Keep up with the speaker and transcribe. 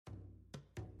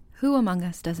Who among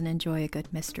us doesn't enjoy a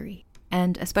good mystery?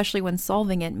 And especially when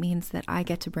solving it means that I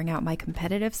get to bring out my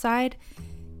competitive side,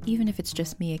 even if it's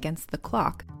just me against the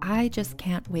clock. I just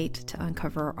can't wait to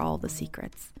uncover all the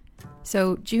secrets.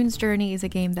 So June's Journey is a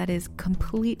game that is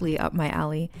completely up my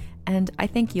alley, and I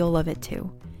think you'll love it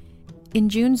too. In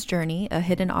June's Journey, a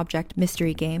hidden object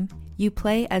mystery game, you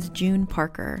play as June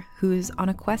Parker, who's on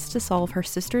a quest to solve her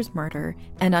sister's murder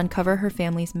and uncover her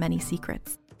family's many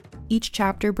secrets. Each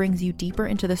chapter brings you deeper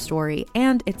into the story,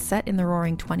 and it's set in the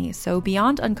Roaring '20s, so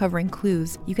beyond uncovering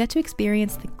clues, you get to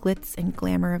experience the glitz and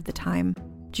glamour of the time.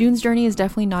 June's Journey is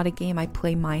definitely not a game I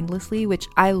play mindlessly, which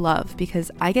I love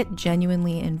because I get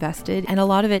genuinely invested, and a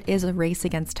lot of it is a race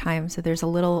against time, so there's a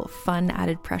little fun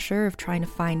added pressure of trying to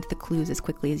find the clues as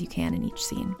quickly as you can in each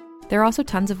scene. There are also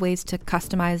tons of ways to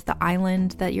customize the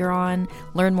island that you're on,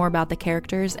 learn more about the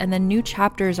characters, and then new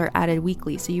chapters are added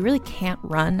weekly, so you really can't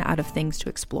run out of things to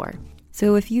explore.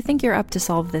 So if you think you're up to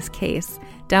solve this case,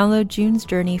 download June's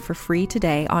Journey for free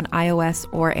today on iOS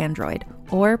or Android,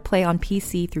 or play on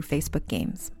PC through Facebook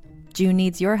Games. June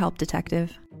needs your help,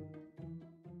 detective.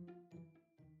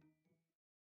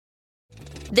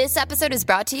 This episode is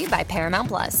brought to you by Paramount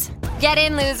Plus. Get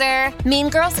in, loser! Mean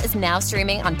Girls is now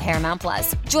streaming on Paramount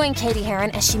Plus. Join Katie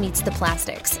Heron as she meets the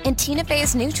plastics in Tina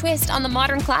Fey's new twist on the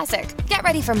modern classic. Get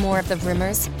ready for more of the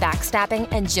rumors, backstabbing,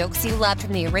 and jokes you loved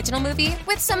from the original movie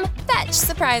with some fetch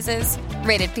surprises.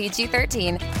 Rated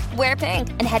PG-13. Wear pink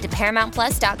and head to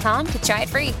ParamountPlus.com to try it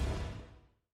free.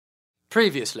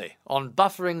 Previously on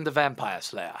Buffering the Vampire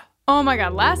Slayer. Oh my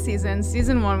god, last season,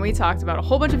 season 1, we talked about a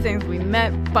whole bunch of things. We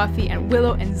met Buffy and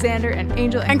Willow and Xander and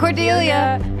Angel and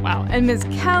Cordelia. Wow, and Ms.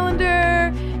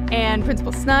 Calendar and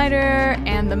Principal Snyder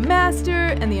and the Master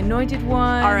and the Anointed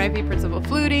One. R.I.P. Principal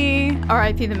Flutie.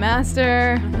 R.I.P. the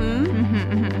Master.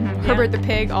 Yeah. Herbert the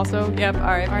Pig also. Yep,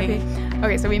 R.I.P.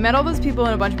 Okay, so we met all those people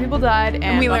and a bunch of people died.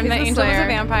 And we learned that Buffy's Angel was Slayer. a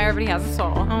vampire, but he has a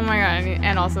soul. Oh my god,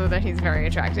 and also that he's very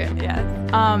attractive. Yes.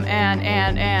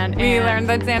 And we learned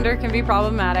that Xander can be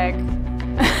problematic.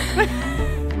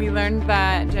 We learned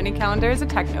that Jenny Calendar is a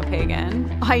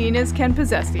techno-pagan. Hyenas can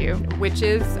possess you.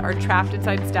 Witches are trapped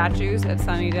inside statues at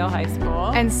Sunnydale High School.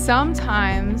 And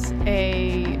sometimes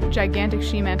a gigantic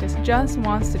she-mantis just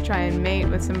wants to try and mate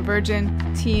with some virgin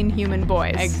teen human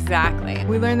boys. Exactly.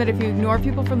 We learned that if you ignore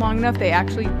people for long enough, they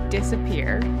actually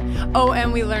disappear. Oh,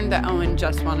 and we learned that Owen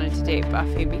just wanted to date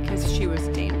Buffy because she was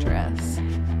dangerous.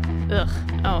 Ugh,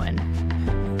 Owen.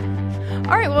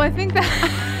 All right, well, I think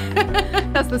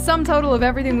that's the sum total of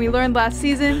everything we learned last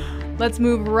season. Let's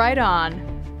move right on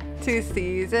to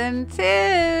season 2.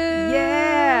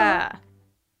 Yeah.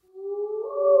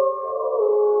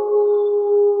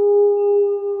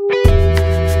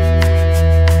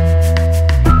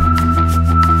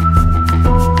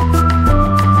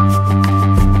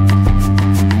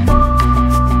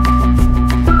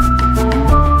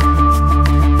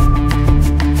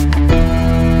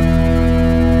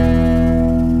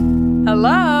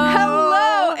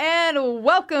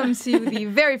 Welcome to the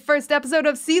very first episode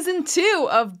of Season 2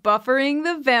 of Buffering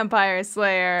the Vampire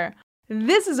Slayer.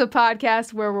 This is a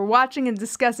podcast where we're watching and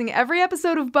discussing every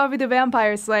episode of Buffy the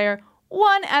Vampire Slayer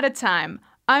one at a time.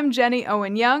 I'm Jenny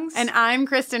Owen Youngs. And I'm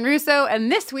Kristen Russo,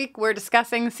 and this week we're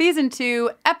discussing Season 2,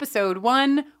 Episode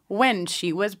 1, When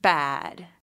She Was Bad.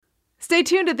 Stay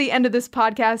tuned at the end of this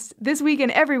podcast, this week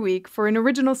and every week, for an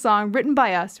original song written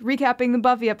by us, recapping the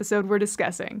Buffy episode we're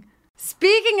discussing.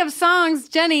 Speaking of songs,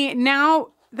 Jenny, now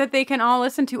that they can all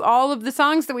listen to all of the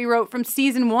songs that we wrote from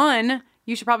Season 1,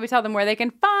 you should probably tell them where they can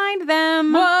find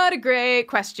them. What a great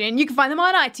question. You can find them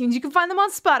on iTunes, you can find them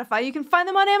on Spotify, you can find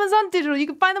them on Amazon Digital, you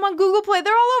can find them on Google Play.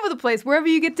 They're all over the place. Wherever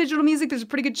you get digital music, there's a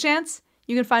pretty good chance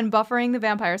you can find Buffering the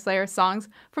Vampire Slayer songs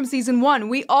from Season 1.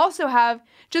 We also have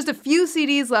just a few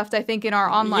CDs left, I think, in our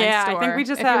online store. Yeah, I think we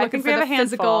just have, I think we have a handful.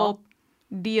 Physical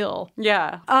deal.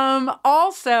 Yeah.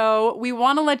 Also, we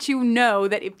want to let you know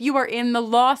that if you are in the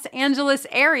Los Angeles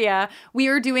area, we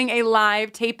are doing a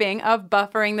live taping of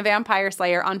Buffering the Vampire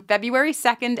Slayer on February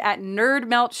 2nd at Nerd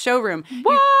Melt Showroom.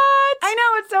 What? I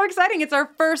know, it's so exciting. It's our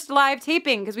first live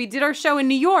taping because we did our show in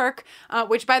New York,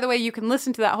 which, by the way, you can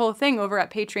listen to that whole thing over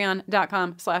at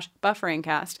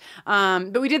patreon.com/bufferingcast.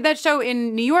 But we did that show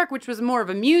in New York, which was more of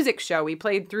a music show. We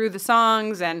played through the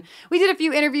songs and we did a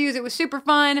few interviews. It was super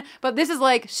fun. But this is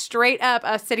like straight up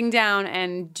us sitting down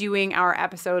and doing our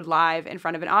episode live in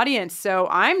front of an audience. So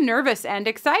I'm nervous and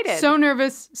excited. So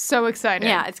nervous, so excited.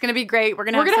 Yeah, it's going to be great. We're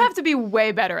going to have to be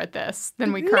way better at this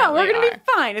than we currently are. No, we're going to be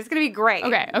fine. It's going to be great.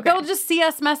 Okay. They'll just just see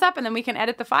us mess up and then we can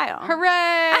edit the file.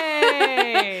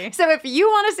 Hooray! So if you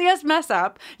want to see us mess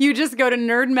up, you just go to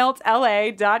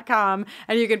nerdmeltla.com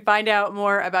and you can find out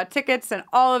more about tickets and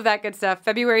all of that good stuff.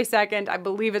 February 2nd, I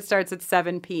believe it starts at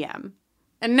 7 p.m.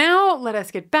 And now let us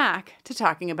get back to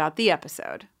talking about the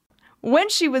episode. When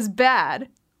She Was Bad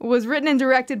was written and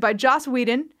directed by Joss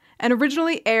Whedon and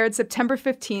originally aired September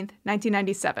 15th,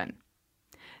 1997.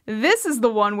 This is the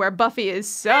one where Buffy is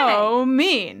so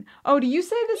mean. Oh, do you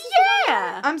say this is the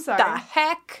one? I'm sorry. The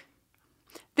heck?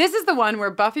 This is the one where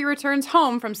Buffy returns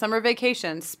home from summer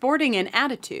vacation sporting an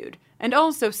attitude and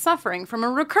also suffering from a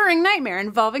recurring nightmare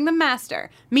involving the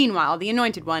Master. Meanwhile, the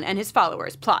Anointed One and his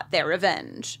followers plot their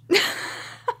revenge.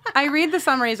 I read the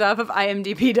summaries off of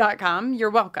imdb.com. You're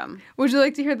welcome. Would you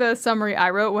like to hear the summary I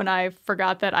wrote when I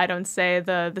forgot that I don't say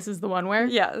this is the one where?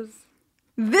 Yes.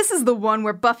 This is the one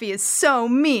where Buffy is so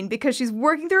mean because she's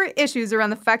working through her issues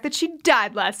around the fact that she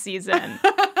died last season.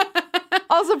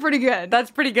 Also pretty good.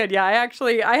 That's pretty good, yeah. I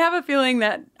have a feeling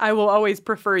that I will always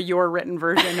prefer your written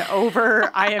version over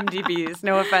IMDb's.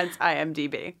 No offense,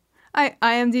 IMDb.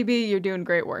 IMDb, you're doing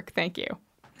great work. Thank you.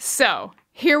 So,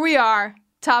 here we are,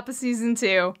 top of season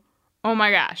 2. Oh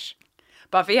my gosh.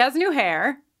 Buffy has new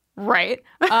hair. Right.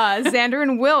 Xander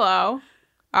and Willow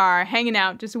are hanging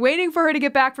out, just waiting for her to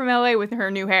get back from LA with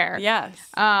her new hair. Yes.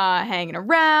 Hanging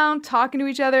around, talking to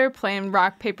each other, playing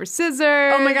rock, paper,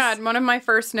 scissors. Oh my God. One of my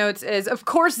first notes is, of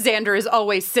course Xander is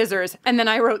always scissors. And then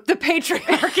I wrote the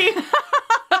patriarchy.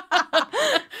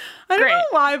 I don't know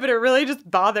why, but it really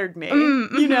just bothered me,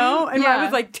 you know? And I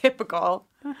was like, typical.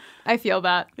 I feel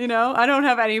that. You know, I don't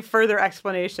have any further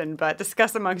explanation, but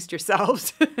discuss amongst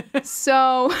yourselves.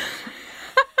 So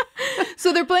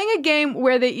they're playing a game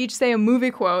where they each say a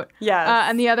movie quote. Yes.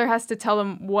 And the other has to tell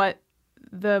them what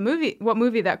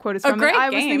movie that quote is from. Great and I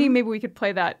game. was thinking maybe we could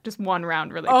play that just one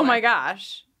round really quick. Oh my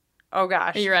gosh. Oh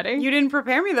gosh. Are you ready? You didn't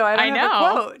prepare me though. I don't have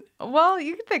a quote. Well,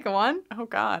 you can think of one. Oh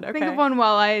God. Okay. Think of one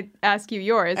while I ask you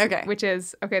yours. Okay. Which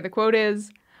is, the quote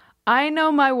is, "I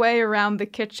know my way around the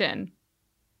kitchen."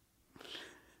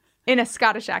 In a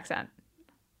Scottish accent.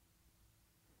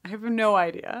 I have no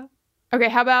idea. Okay,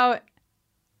 how about...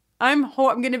 I'm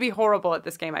going to be horrible at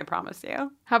this game, I promise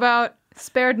you. How about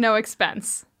spared no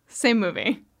expense? Same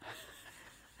movie.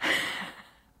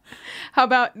 How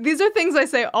about... These are things I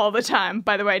say all the time,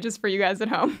 by the way, just for you guys at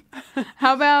home.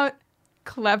 How about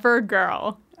clever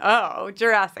girl? Oh,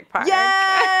 Jurassic Park.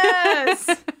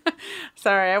 Yes!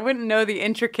 Sorry, I wouldn't know the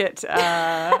intricate...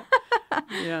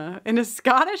 in a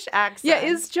Scottish accent. Yeah,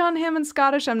 is John Hammond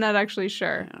Scottish? I'm not actually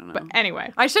sure. I don't know. But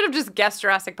anyway. I should have just guessed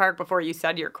Jurassic Park before you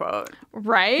said your quote.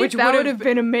 Right? That would have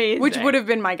been amazing. Which would have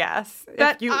been my guess.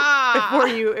 If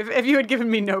you had given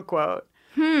me no quote.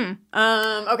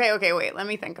 Okay, wait. Let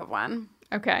me think of one.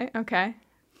 Okay, I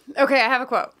have a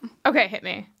quote. Okay, hit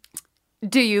me.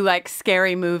 Do you like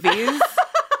scary movies?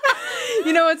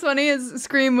 You know what's funny is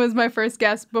Scream was my first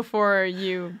guess before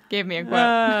you gave me a quote.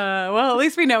 Well, at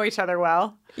least we know each other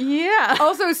well. Yeah.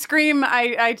 Also, Scream,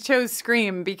 I chose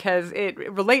Scream because it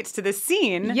relates to this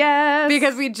scene. Yes.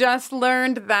 Because we just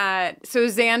learned that, so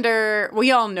Xander,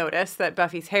 we all noticed that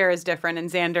Buffy's hair is different,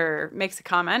 and Xander makes a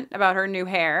comment about her new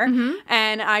hair. Mm-hmm.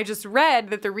 And I just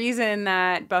read that the reason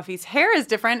that Buffy's hair is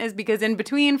different is because in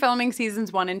between filming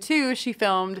seasons 1 and 2, she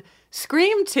filmed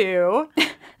Scream 2,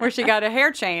 where she got a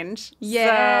hair change.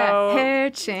 Yeah, so hair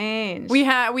change.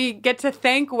 We get to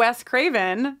thank Wes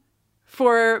Craven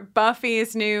for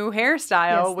Buffy's new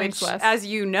hairstyle, Yes, which, thanks, Wes. as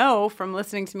you know from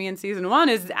listening to me in season 1,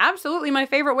 is absolutely my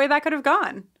favorite way that could have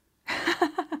gone.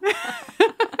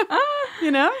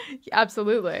 You know?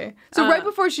 Absolutely. So right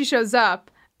before she shows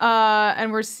up,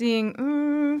 and we're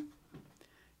seeing...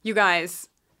 You guys,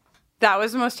 that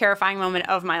was the most terrifying moment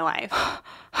of my life.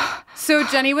 So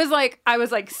Jenny was like, I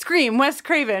was like, Scream, Wes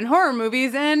Craven, horror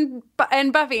movies, and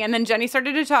Buffy. And then Jenny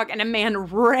started to talk, and a man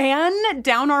ran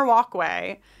down our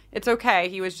walkway. It's okay.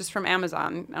 He was just from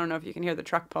Amazon. I don't know if you can hear the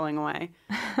truck pulling away.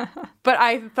 But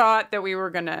I thought that we were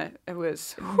going to, it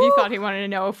was... You thought he wanted to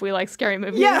know if we like scary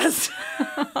movies? Yes!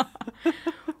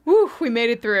 Woo, we made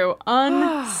it through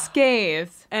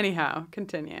unscathed. Anyhow,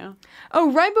 continue.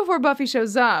 Oh, right before Buffy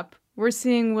shows up, we're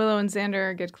seeing Willow and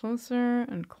Xander get closer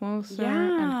and closer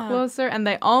and closer, and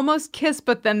they almost kiss,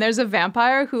 but then there's a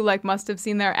vampire who must have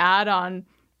seen their ad on,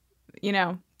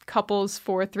 couples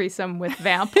for threesome with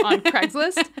vamp on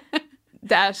Craigslist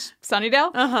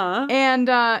Sunnydale. Uh-huh. And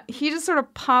he just sort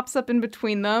of pops up in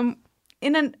between them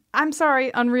in an, I'm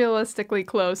sorry, unrealistically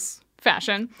close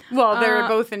fashion. Well, they're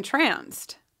both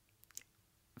entranced.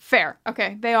 Fair.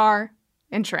 Okay, they are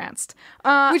entranced.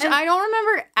 Which I don't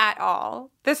remember at all.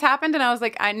 This happened and I was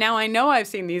like, now I know I've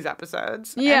seen these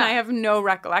episodes. Yeah. And I have no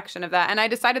recollection of that. And I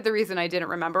decided the reason I didn't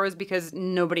remember was because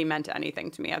nobody meant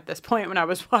anything to me at this point when I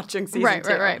was watching season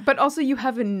 2. Right. But also you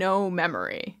have no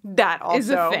memory That also is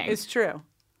a thing. is true.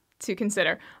 to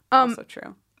consider. Also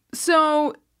true.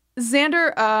 So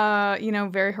Xander,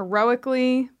 very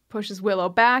heroically pushes Willow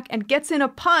back and gets in a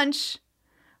punch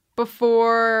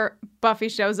before Buffy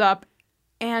shows up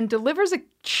and delivers a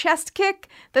chest kick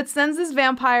that sends this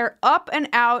vampire up and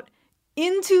out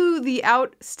into the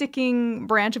out-sticking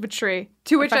branch of a tree.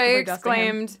 To which I effectively dusting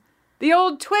him. exclaimed, the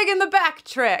old twig in the back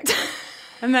trick.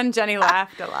 And then Jenny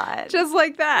laughed a lot. Just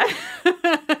like that.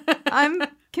 I'm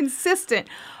consistent.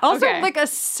 Also, Okay. like a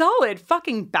solid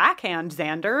fucking backhand,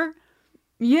 Xander.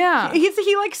 Yeah.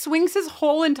 He like swings his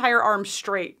whole entire arm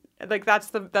straight. Like that's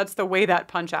the way that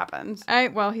punch happens.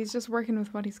 Well, he's just working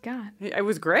with what he's got. It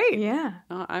was great. Yeah.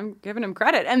 I'm giving him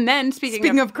credit. And then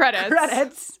speaking of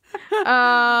credits.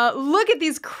 Look at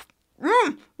these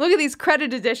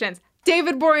credit additions.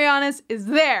 David Boreanaz is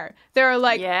there. There are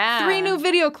like 3 new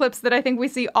video clips that I think we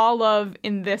see all of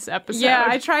in this episode. Yeah,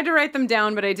 I tried to write them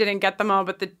down, but I didn't get them all.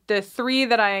 But the 3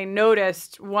 that I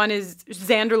noticed, one is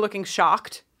Xander looking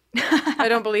shocked. I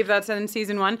don't believe that's in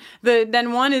season 1.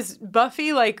 Then one is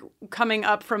Buffy like coming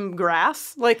up from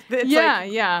grass, like it's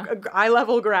eye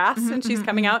level grass, and she's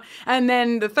coming out. And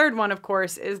then the third one, of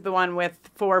course, is the one with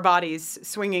 4 bodies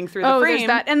swinging through the frame. There's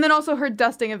that, and then also her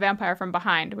dusting a vampire from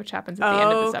behind, which happens at the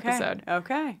end of this episode.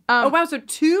 Okay. Oh wow! So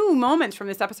 2 moments from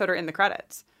this episode are in the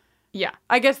credits. Yeah.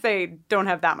 I guess they don't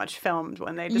have that much filmed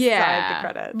when they decide the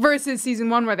credits. Versus season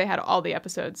 1 where they had all the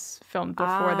episodes filmed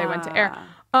before they went to air.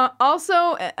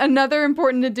 Also, another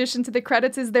important addition to the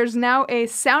credits is there's now a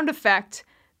sound effect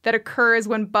that occurs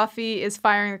when Buffy is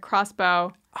firing a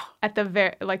crossbow at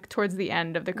the towards the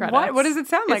end of the credits. What does it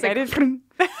sound like? It's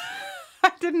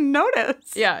I didn't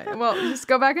notice. Yeah, well, just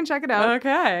go back and check it out.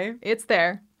 Okay. It's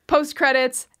there. Post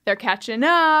credits, they're catching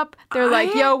up. They're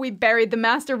like, yo, we buried the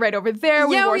master right over there.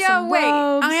 We wore some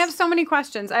robes. I have so many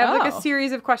questions. I have like a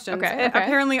series of questions. Okay.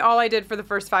 Apparently all I did for the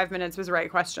first 5 minutes was write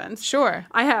questions. Sure.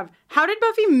 I have, how did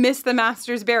Buffy miss the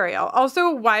master's burial? Also,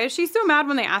 why is she so mad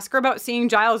when they ask her about seeing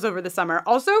Giles over the summer?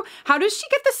 Also, how does she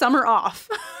get the summer off?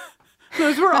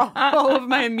 Those were all of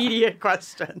my immediate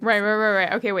questions.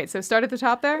 Right. Okay, wait. So start at the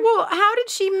top there? Well, how did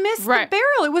she miss the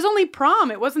burial? It was only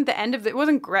prom. It wasn't the end of it. It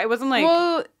wasn't great. It wasn't like...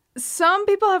 Well, some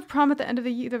people have prom at the end of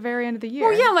the very end of the year.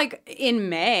 Well, yeah, like in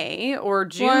May or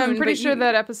June. Well, I'm pretty sure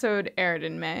that episode aired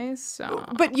in May, so...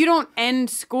 But you don't end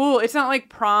school. It's not like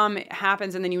prom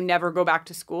happens and then you never go back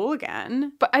to school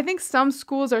again. But I think some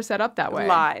schools are set up that way.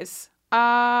 Lies.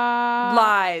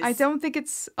 Lies. I don't think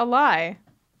it's a lie.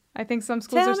 I think some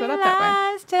schools are set up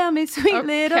that way. Tell me sweet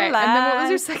little lies. And then what was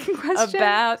your second question?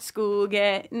 About school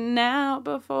getting out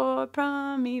before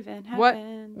prom even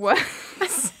happens. What?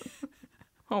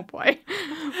 Oh boy.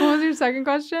 What was your second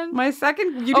question? My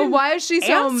second... You didn't why is she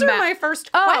so answer my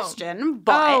first question,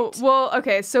 but...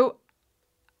 Okay, so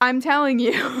I'm telling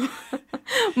you.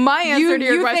 My answer to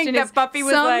your question is Buffy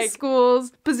was some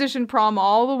schools position prom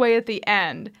all the way at the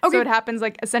end. Okay. So it happens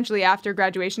like essentially after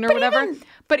graduation or whatever.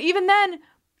 But even then,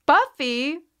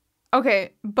 Buffy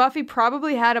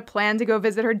probably had a plan to go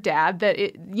visit her dad that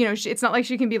it's not like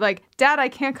she can be like, Dad, I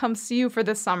can't come see you for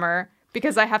the summer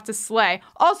because I have to slay.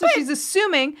 Also, she's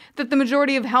assuming that the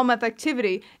majority of Helmuth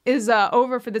activity is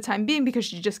over for the time being because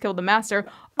she just killed the master.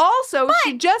 Also,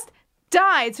 she just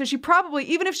died, so she probably,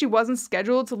 even if she wasn't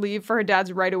scheduled to leave for her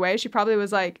dad's right away, she probably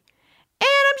was like, and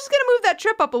I'm just going to move that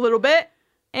trip up a little bit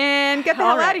and get the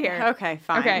hell out of here. Okay,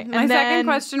 fine. Okay, My second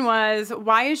question was,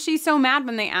 why is she so mad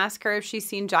when they ask her if she's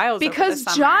seen Giles over the summer?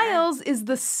 Because Giles is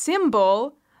the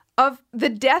symbol of the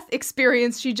death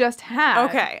experience she just had.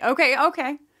 Okay.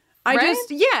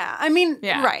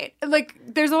 Yeah. Right. Like,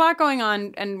 there's a lot going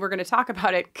on, and we're going to talk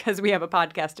about it because we have a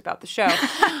podcast about the show.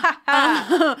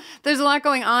 There's a lot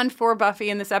going on for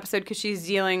Buffy in this episode because she's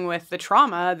dealing with the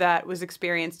trauma that was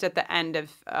experienced at the end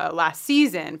of last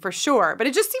season, for sure. But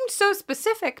it just seemed so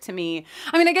specific to me.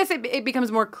 I mean, I guess it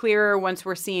becomes more clear once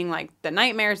we're seeing, like, the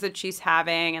nightmares that she's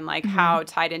having and, like, how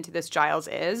tied into this Giles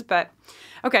is. But,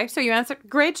 okay, so you answered.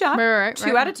 Great job. Right.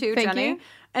 2 out of 2, Thank Jenny. you.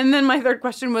 And then my third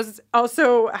question was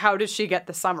also, how does she get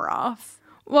the summer off?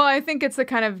 Well, I think it's the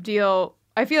kind of deal,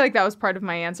 I feel like that was part of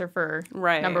my answer for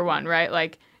number 1, right?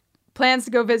 Like, plans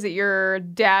to go visit your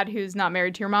dad who's not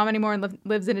married to your mom anymore and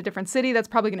lives in a different city, that's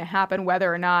probably going to happen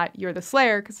whether or not you're the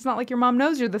Slayer, because it's not like your mom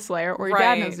knows you're the Slayer or your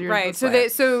dad knows you're the Slayer.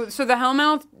 So the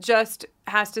Hellmouth just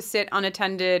has to sit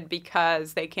unattended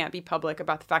because they can't be public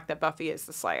about the fact that Buffy is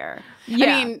the Slayer. Yeah,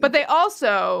 I mean, but they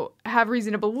also have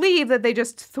reason to believe that they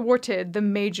just thwarted the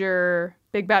major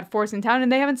big bad force in town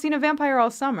and they haven't seen a vampire all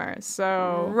summer,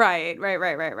 so... Right.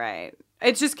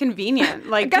 It's just convenient.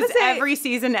 Like, does every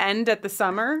season end at the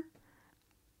summer?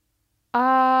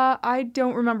 I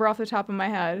don't remember off the top of my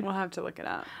head. We'll have to look it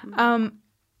up.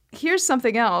 Here's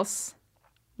something else.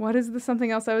 What is the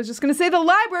something else I was just going to say? The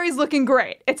library's looking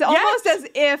great. It's almost as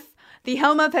if the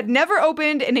Hellmouth had never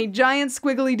opened and a giant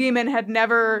squiggly demon had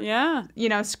never,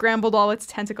 scrambled all its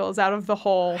tentacles out of the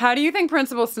hole. How do you think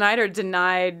Principal Snyder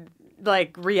denied,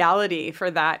 reality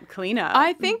for that cleanup?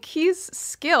 I think he's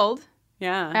skilled.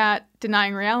 Yeah. At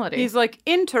denying reality. He's like,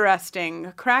 interesting.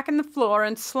 A crack in the floor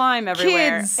and slime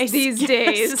everywhere. Kids these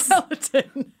days.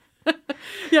 Skeleton.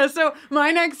 Yeah, so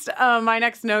my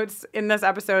next notes in this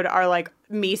episode are like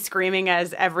me screaming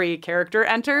as every character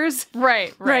enters.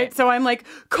 Right. So I'm like,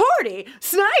 Cordy,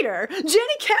 Snyder,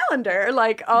 Jenny Calendar,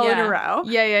 like all in a row.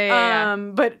 Yeah.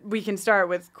 But we can start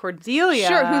with Cordelia.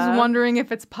 Sure, who's wondering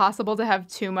if it's possible to have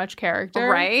too much character.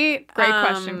 Right. Great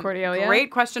question, Cordelia.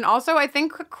 Great question. Also, I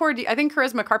think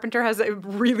Charisma Carpenter has a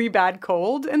really bad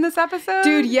cold in this episode.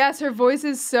 Dude, yes, her voice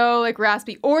is so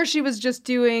raspy. Or she was just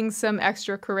doing some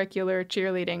extracurricular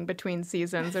cheerleading between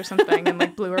seasons or something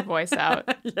and blew her voice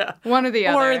out. Yeah. One or the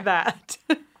other. Or that.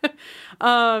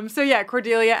 So yeah,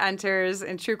 Cordelia enters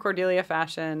in true Cordelia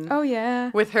fashion. Oh yeah.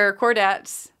 With her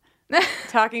cordettes.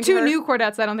 Talking to Two her. new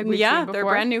cordettes I don't think we've seen before. Yeah, they're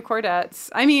brand new cordettes.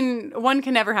 I mean, one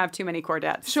can never have too many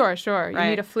cordettes. Sure. Right. You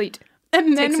need a fleet.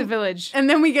 And Takes a village. And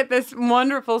then we get this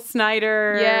wonderful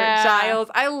Snyder, Yeah. Giles.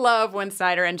 I love when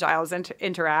Snyder and Giles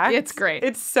interact. It's great.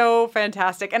 It's so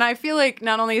fantastic. And I feel like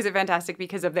not only is it fantastic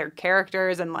because of their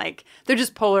characters and they're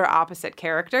just polar opposite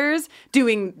characters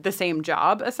doing the same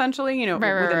job, essentially, within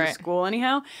the school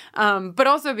anyhow. But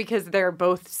also because they're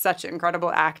both such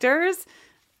incredible actors.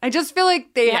 I just feel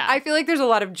like I feel like there's a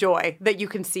lot of joy that you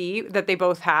can see that they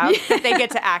both have, that they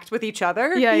get to act with each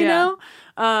other, you know?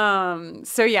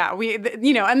 So yeah,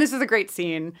 and this is a great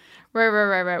scene.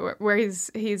 Right. Where he's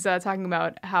talking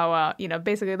about how,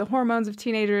 basically the hormones of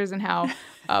teenagers and how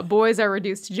boys are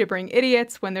reduced to gibbering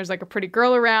idiots when there's a pretty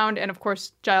girl around. And of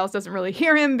course, Giles doesn't really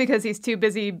hear him because he's too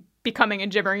busy becoming a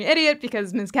gibbering idiot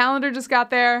because Ms. Calendar just got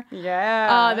there.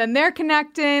 Yeah. Then they're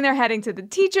connecting. They're heading to the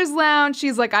teacher's lounge.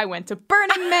 She's like, I went to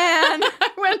Burning Man.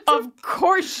 Of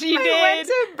course she did. I went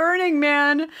to Burning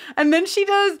Man. And then she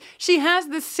has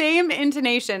the same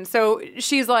intonation. So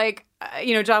she's like,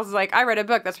 Giles is like, I read a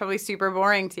book. That's probably super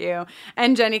boring to you.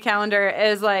 And Jenny Calendar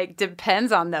is like,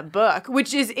 depends on the book,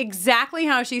 which is exactly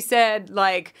how she said,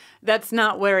 that's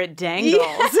not where it dangles.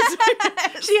 Yes.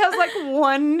 She has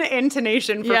one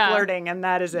intonation for flirting, and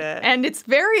that is it. And it's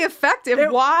very effective.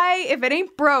 Why, if it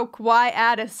ain't broke, why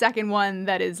add a second one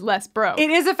that is less broke? It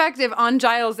is effective on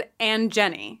Giles and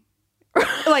Jenny.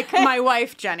 My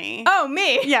wife, Jenny. Oh,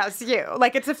 me. Yes, you.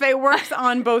 It works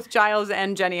on both Giles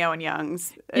and Jenny Owen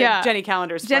Young's. Yeah. Jenny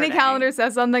Calendar's Jenny flirting. Calendar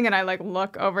says something and I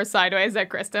look over sideways at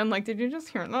Kristen did you just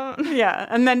hear that? Yeah.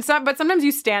 And then but sometimes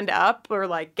you stand up or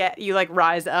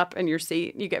rise up in your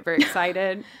seat. You get very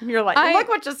excited. You're like, look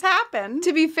what just happened.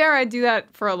 To be fair, I do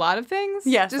that for a lot of things.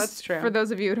 Yes, just that's true. For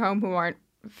those of you at home who aren't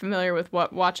familiar with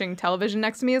what watching television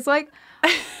next to me is like.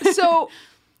 So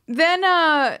then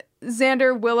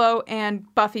Xander, Willow, and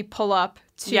Buffy pull up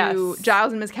to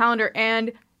Giles and Ms. Calendar,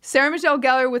 and Sarah Michelle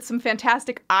Gellar with some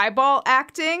fantastic eyeball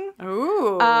acting.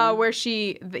 Ooh. Where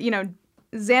she,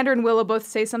 Xander and Willow both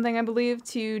say something, I believe,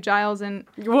 to Giles and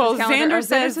Well, Ms. Calendar.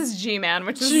 Xander says G-Man,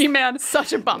 which is G-Man.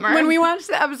 such a bummer. When we watched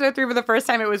the episode 3 for the first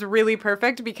time, it was really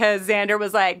perfect because Xander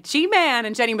was like, G-Man,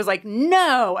 and Jenny was like,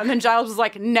 no. And then Giles was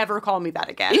like, never call me that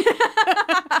again.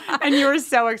 And you were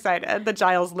so excited that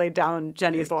Giles laid down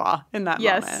Jenny's law in that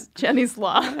moment. Yes, Jenny's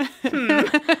law.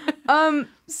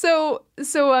 So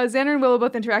Xander and Willow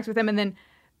both interact with him, and then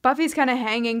Buffy's kind of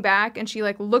hanging back, and she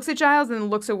looks at Giles and then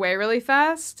looks away really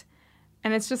fast,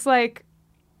 and it's just I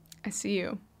see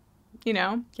you,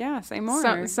 Yeah, say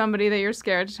more. Somebody that you're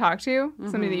scared to talk to,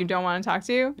 somebody that you don't want to talk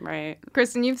to. Right.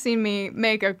 Kristen, you've seen me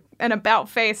make an about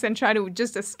face and try to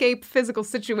just escape physical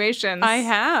situations. I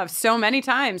have so many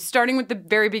times, starting with the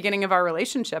very beginning of our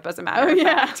relationship, as a matter of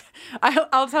fact.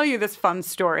 I'll tell you this fun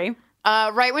story.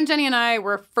 Right when Jenny and I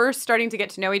were first starting to get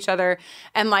to know each other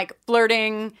and like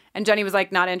flirting, and Jenny was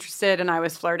like not interested, and I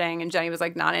was flirting, and Jenny was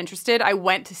like not interested, I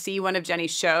went to see one of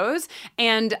Jenny's shows,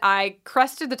 and I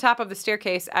crested the top of the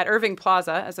staircase at Irving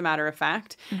Plaza, as a matter of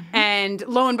fact. And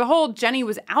lo and behold, Jenny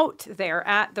was out there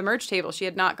at the merch table. She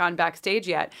had not gone backstage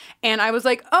yet. And I was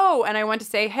like, oh, and I went to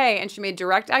say hey, and she made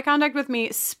direct eye contact with me,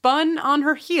 spun on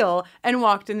her heel, and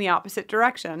walked in the opposite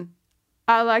direction.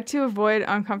 I like to avoid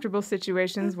uncomfortable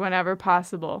situations whenever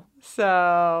possible.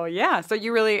 So, yeah. So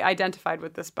you really identified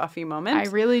with this Buffy moment. I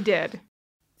really did.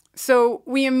 So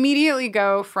we immediately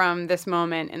go from this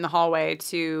moment in the hallway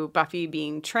to Buffy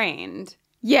being trained.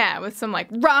 Yeah, with some like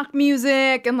rock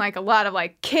music and like a lot of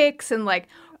like kicks and like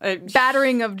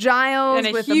battering of Giles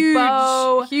and with huge, a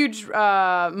bow. Huge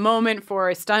moment for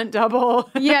a stunt double.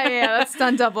 Yeah, that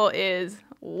stunt double is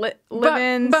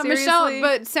living. But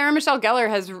seriously. Sarah Michelle Gellar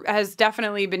has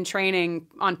definitely been training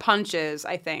on punches,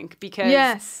 I think,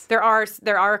 because there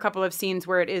are a couple of scenes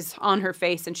where it is on her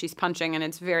face and she's punching, and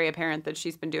it's very apparent that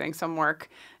she's been doing some work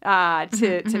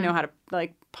to know how to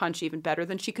like punch even better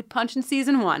than she could punch in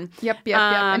season 1. Yep.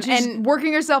 And she's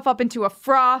working herself up into a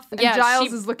froth, and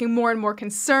Giles is looking more and more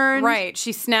concerned. Right.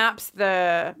 She snaps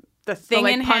the thing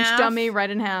like in punch half. dummy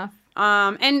right in half.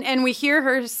 And we hear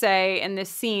her say in this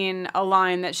scene a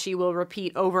line that she will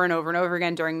repeat over and over and over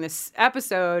again during this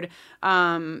episode.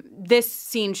 This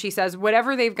scene, she says,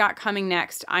 whatever they've got coming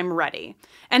next, I'm ready.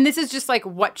 And this is just like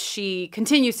what she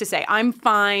continues to say. I'm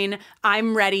fine.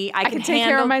 I'm ready. I can take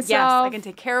care of myself. Yes, I can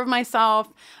take care of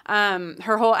myself.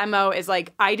 Her whole MO is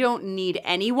like, I don't need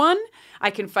anyone.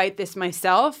 I can fight this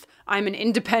myself. I'm an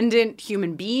independent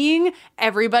human being.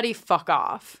 Everybody fuck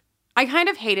off. I kind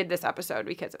of hated this episode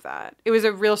because of that. It was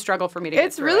a real struggle for me to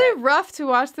get through it. It's really rough to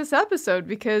watch this episode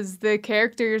because the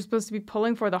character you're supposed to be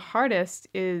pulling for the hardest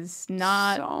is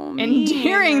not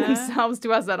endearing themselves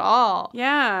to us at all.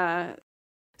 Yeah.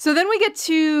 So then we get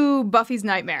to Buffy's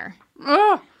nightmare.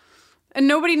 Oh, and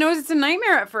nobody knows it's a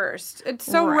nightmare at first. It's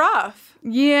so rough.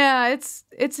 Yeah,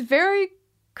 it's very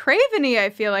Craven-y, I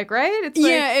feel like, right? It's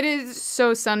it is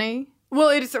so sunny. Well,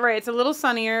 it's right. It's a little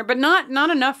sunnier, but not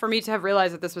enough for me to have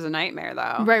realized that this was a nightmare,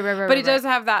 though. Right. But it does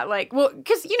have that, like, well,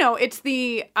 because it's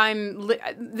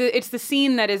it's the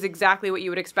scene that is exactly what you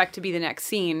would expect to be the next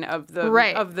scene of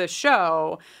the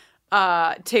show.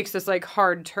 Takes this like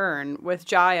hard turn with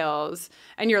Giles,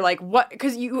 and you're like, what?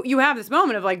 Because you have this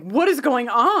moment of like, what is going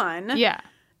on? Yeah.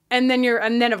 And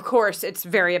then of course it's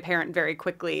very apparent very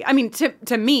quickly. I mean,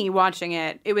 to me watching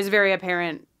it, it was very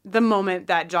apparent. The moment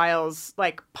that Giles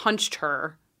like punched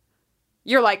her,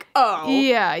 you're like, oh,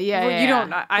 yeah. You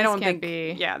don't. I don't think.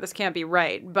 Yeah, this can't be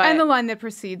right. But and the line that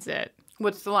precedes it.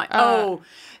 What's the line?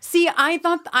 See, I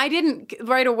thought I didn't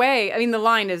right away. I mean, the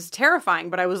line is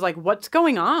terrifying, but I was like, what's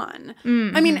going on?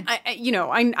 Mm-hmm. I mean,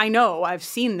 I know I've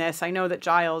seen this. I know that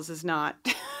Giles is not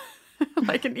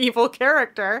like an evil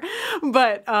character,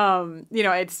 but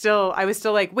it's still. I was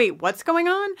still like, wait, what's going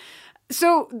on?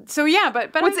 So yeah,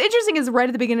 but what's interesting is right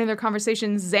at the beginning of their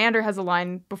conversation, Xander has a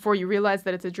line before you realize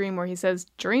that it's a dream where he says,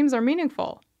 "Dreams are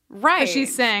meaningful." Right.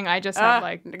 She's saying, "I just have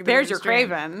like there's your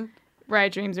Craven." Right,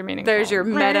 dreams are meaningful. There's your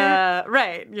meta,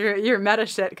 right? Your meta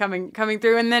shit coming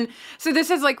through, and then so this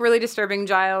is like really disturbing.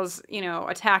 Giles,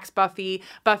 attacks Buffy,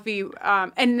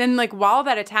 and then like while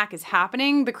that attack is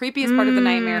happening, the creepiest part of the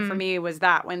nightmare for me was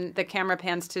that when the camera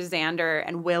pans to Xander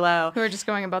and Willow, who are just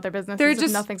going about their business. They're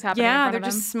just nothing's happening. Yeah, they're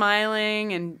just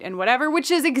smiling and whatever, which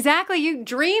is exactly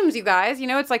dreams, you guys.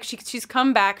 It's like she's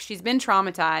come back, she's been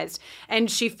traumatized,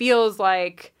 and she feels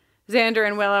like Xander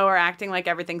and Willow are acting like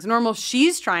everything's normal.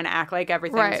 She's trying to act like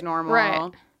everything's normal.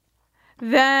 Right.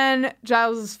 Then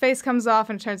Giles' face comes off,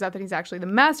 and it turns out that he's actually the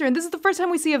master. And this is the first time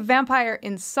we see a vampire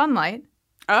in sunlight.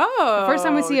 Oh, the first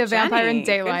time we see a vampire in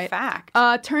daylight. Good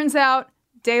fact. Turns out,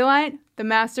 daylight, the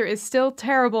master is still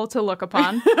terrible to look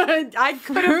upon.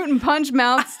 Fruit and punch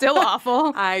mouth, still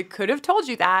awful. I could have told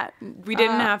you that. We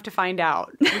didn't have to find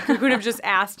out. You could have just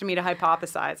asked me to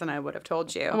hypothesize, and I would have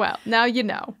told you. Well, now you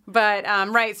know. But,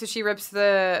 right, so she rips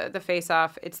the face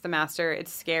off. It's the master.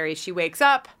 It's scary. She wakes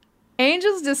up.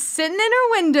 Angel's just sitting in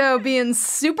her window being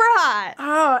super hot.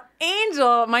 Oh,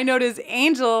 Angel. My note is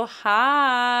Angel,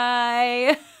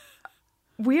 hi.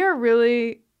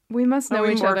 We must know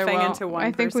each other well. Into one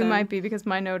I think person? We might be because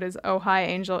my note is "Oh hi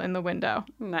Angel" in the window.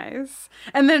 Nice.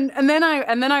 And then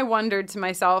I wondered to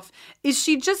myself, is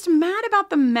she just mad about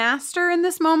the master in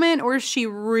this moment, or is she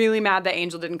really mad that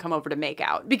Angel didn't come over to make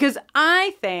out? Because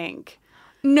I think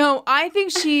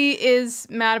she is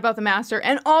mad about the master,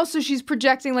 and also she's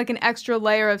projecting like an extra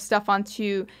layer of stuff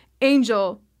onto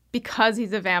Angel because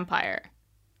he's a vampire.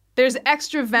 There's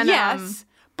extra venom. Yes.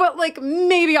 but like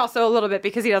maybe also a little bit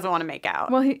because he doesn't want to make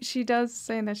out. Well, she does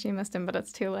say that she missed him, but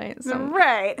it's too late. So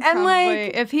Right. And probably,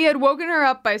 like if he had woken her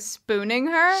up by spooning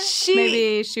her, She-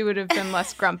 maybe she would have been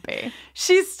less grumpy.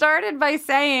 she started by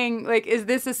saying, like, is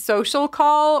this a social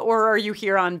call or are you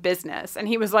here on business? And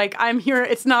he was like, I'm here.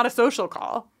 It's not a social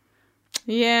call.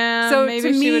 Yeah, So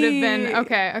maybe to she would have me, been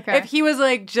okay. If he was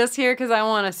like, just here because I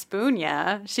want to spoon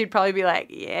ya, she'd probably be like,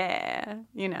 yeah,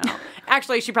 you know.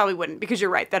 Actually, she probably wouldn't because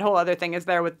you're right. That whole other thing is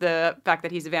there with the fact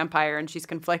that he's a vampire and she's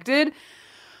conflicted.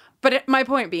 But my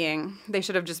point being, they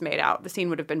should have just made out. The scene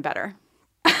would have been better.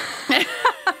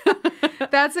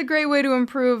 That's a great way to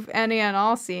improve any and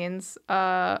all scenes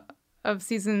of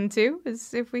season 2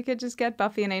 is if we could just get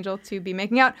Buffy and Angel to be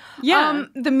making out. Yeah.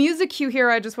 The music cue here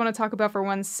I just want to talk about for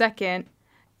 1 second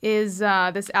is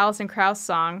this Alison Krauss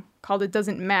song called It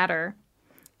Doesn't Matter.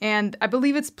 And I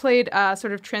believe it's played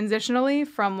sort of transitionally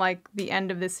from like the end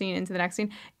of this scene into the next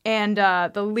scene. And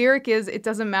the lyric is, it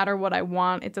doesn't matter what I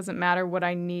want. It doesn't matter what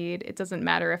I need. It doesn't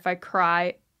matter if I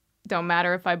cry. Don't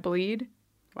matter if I bleed.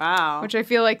 Wow. Which I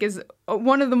feel like is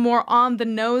one of the more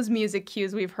on-the-nose music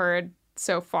cues we've heard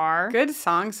so far. Good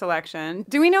song selection.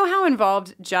 Do we know how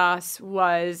involved Joss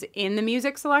was in the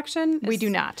music selection? We do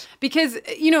not. Because,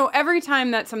 you know, every time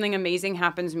that something amazing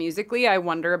happens musically, I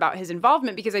wonder about his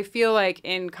involvement because I feel like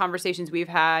in conversations we've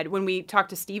had, when we talked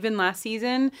to Steven last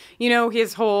season, you know,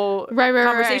 his whole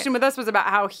conversation with us was about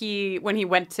how when he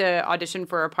went to audition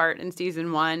for a part in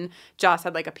season 1, Joss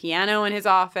had like a piano in his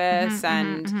office.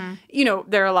 You know,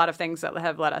 there are a lot of things that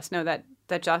have let us know that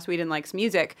Joss Whedon likes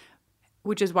music,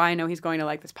 which is why I know he's going to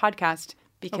like this podcast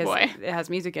because it has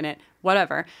music in it,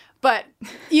 whatever. But,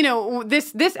 you know,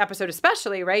 this episode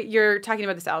especially, right? You're talking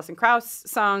about this Alison Krauss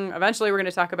song. Eventually we're going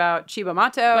to talk about Chiba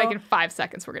Mato. Like in 5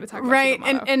 seconds we're going to talk about right.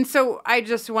 Chiba Mato. And so I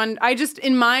just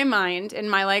in my mind, in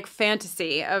my like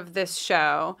fantasy of this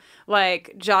show,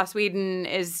 like Joss Whedon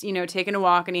is, you know, taking a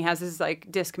walk and he has his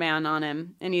like Discman on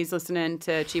him and he's listening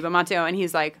to Chiba Mato and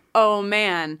he's like, oh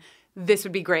man, this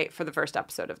would be great for the first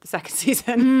episode of the second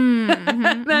season.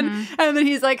 And then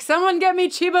he's like, someone get me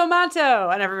Chiba Mato.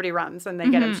 And everybody runs and they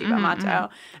get him Chiba Mato.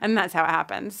 And that's how it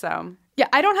happens. So yeah,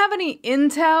 I don't have any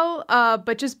intel,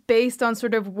 but just based on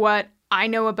sort of what I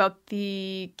know about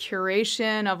the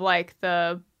curation of like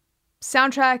the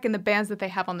soundtrack and the bands that they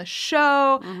have on the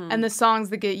show and the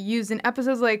songs that get used in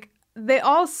episodes, like they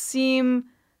all seem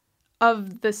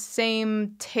of the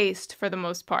same taste for the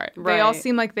most part. They all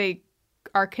seem like they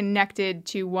are connected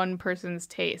to one person's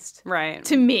taste. Right.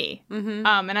 To me. And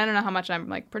I don't know how much I'm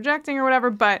like projecting or whatever,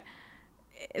 but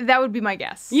that would be my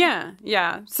guess. Yeah,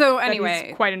 yeah. So anyway,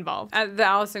 he's quite involved. The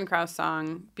Alison Krauss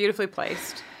song, beautifully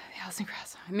placed. Alison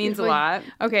Krauss. It means a lot.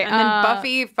 Okay. And then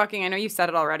Buffy I know you said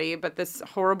it already, but this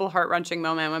horrible heart-wrenching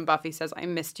moment when Buffy says, I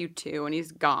missed you too, and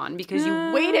he's gone because you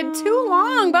waited too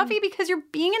long, Buffy, because you're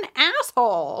being an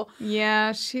asshole.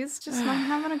 Yeah, she's just not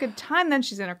having a good time. Then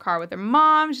she's in her car with her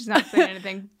mom. She's not saying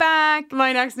anything back.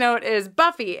 My next note is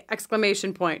Buffy,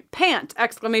 exclamation point, pant,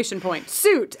 exclamation point,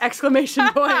 suit, exclamation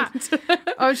point.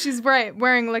 Oh, she's right.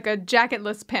 Wearing like a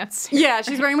jacketless pantsuit. Yeah,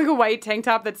 she's wearing like a white tank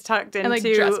top that's tucked into like,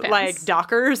 dress pants. like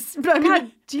Dockers. I mean,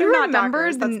 God, do you they're not remember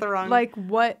Dockers, that's the wrong. like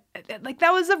what? Like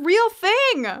that was a real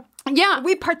thing. Yeah,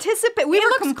 We participate. We were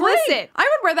complicit. Great. I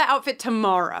would wear that outfit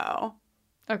tomorrow.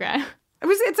 Okay.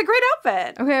 It's a great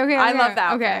outfit. Okay. I love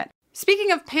that outfit. Okay.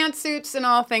 Speaking of pantsuits and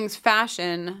all things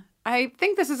fashion, I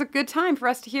think this is a good time for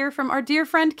us to hear from our dear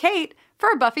friend Kate for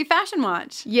a Buffy Fashion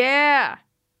Watch. Yeah.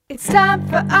 It's time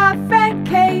for our friend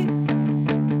Kate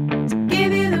to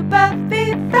give you the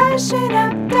Buffy Fashion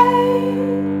Update.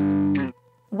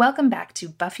 Welcome back to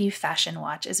Buffy Fashion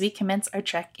Watch as we commence our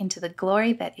trek into the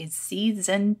glory that is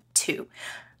Season 2.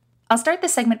 I'll start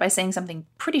this segment by saying something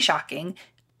pretty shocking.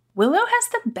 Willow has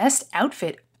the best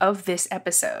outfit of this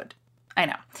episode. I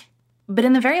know. But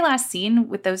in the very last scene,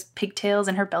 with those pigtails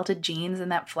and her belted jeans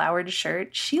and that flowered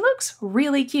shirt, she looks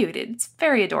really cute. It's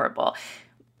very adorable.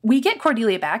 We get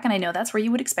Cordelia back, and I know that's where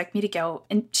you would expect me to go,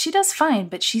 and she does fine,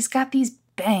 but she's got these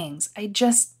bangs I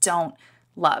just don't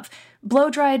love.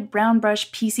 Blow-dried, brown brush,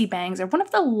 PC bangs are one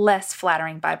of the less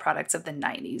flattering byproducts of the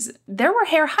 90s. There were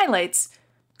hair highlights,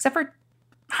 except for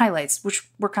highlights, which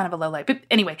were kind of a low light. But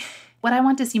anyway, what I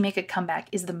want to see make a comeback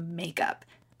is the makeup.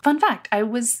 Fun fact, I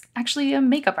was actually a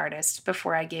makeup artist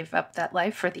before I gave up that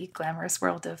life for the glamorous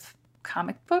world of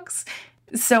comic books,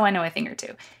 so I know a thing or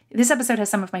two. This episode has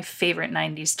some of my favorite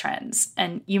 90s trends,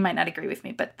 and you might not agree with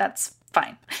me, but that's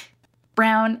fine.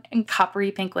 Brown and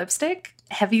coppery pink lipstick,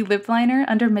 heavy lip liner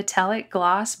under metallic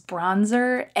gloss,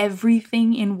 bronzer,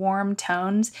 everything in warm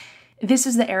tones. This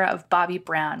was the era of Bobbi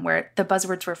Brown, where the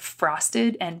buzzwords were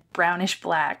frosted and brownish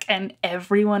black, and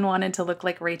everyone wanted to look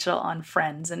like Rachel on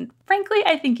Friends, and frankly,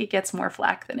 I think it gets more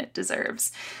flack than it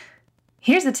deserves.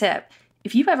 Here's a tip.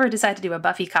 If you ever decide to do a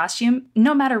Buffy costume,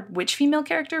 no matter which female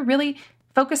character, really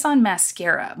focus on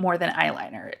mascara more than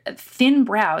eyeliner. Thin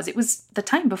brows, it was the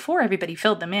time before everybody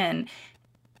filled them in.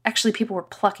 Actually, people were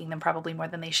plucking them probably more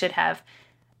than they should have.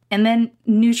 And then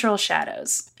neutral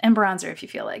shadows, and bronzer if you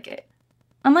feel like it.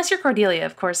 Unless you're Cordelia,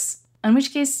 of course, in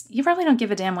which case you probably don't give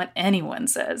a damn what anyone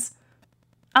says.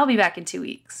 I'll be back in 2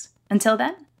 weeks. Until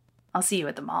then, I'll see you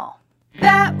at the mall.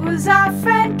 That was our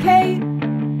friend Kate.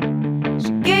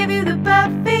 She gave you the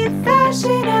Buffy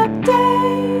fashion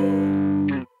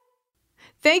update.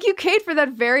 Thank you, Kate, for that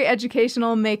very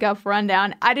educational makeup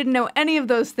rundown. I didn't know any of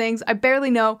those things. I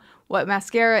barely know what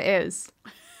mascara is.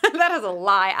 That is a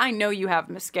lie. I know you have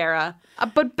mascara.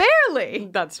 But barely.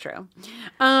 That's true.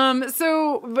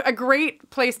 So a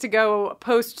great place to go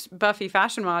post Buffy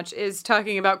Fashion Watch is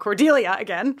talking about Cordelia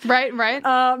again. Right.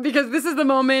 Because this is the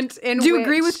moment in which... Do you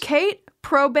agree with Kate?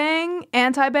 Pro-bang?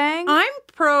 Anti-bang? I'm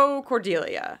pro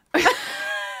Cordelia.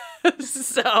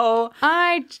 So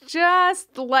I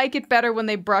just like it better when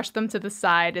they brush them to the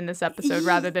side in this episode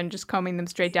rather than just combing them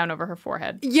straight down over her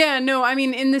forehead. Yeah, no, I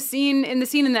mean in the scene in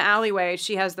the alleyway,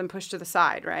 she has them pushed to the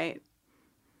side, right?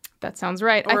 That sounds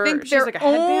right. Or I think she has, like, a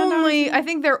headband on? I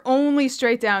think they're only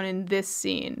straight down in this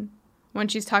scene when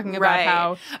she's talking about Right.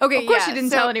 how. Okay, of course yeah, she didn't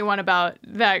so- tell anyone about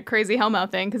that crazy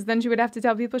Hellmouth thing because then she would have to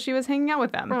tell people she was hanging out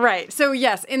with them. Right. So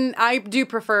yes, I do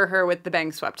prefer her with the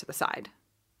bangs swept to the side.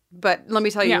 But let me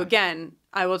tell you Yeah. again,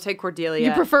 I will take Cordelia.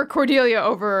 You prefer Cordelia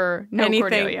over anything.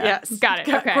 Cordelia. Yes. Got it.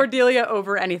 Okay. Cordelia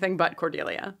over anything but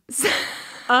Cordelia.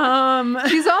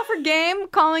 She's all for game,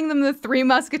 calling them the Three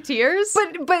Musketeers.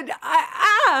 But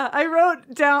I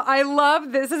wrote down. I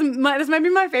love this. This might be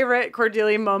my favorite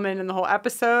Cordelia moment in the whole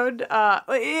episode.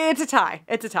 It's a tie.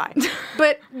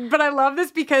 but I love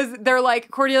this because they're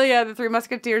like, Cordelia, the Three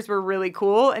Musketeers were really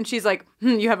cool, and she's like,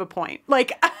 you have a point.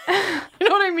 Like, you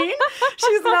know what I mean?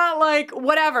 She's not like,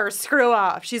 whatever, screw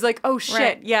off. She's like, oh shit,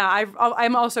 Right. yeah.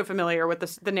 I'm also familiar with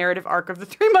the narrative arc of the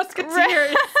Three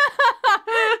Musketeers.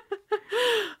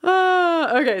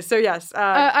 Okay, so yes.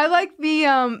 I like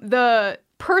the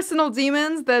personal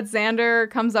demons that Xander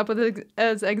comes up with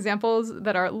as examples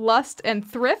that are lust and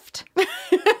thrift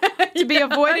to be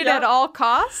avoided at all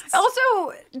costs.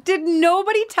 Also, did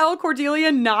nobody tell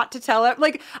Cordelia not to tell it?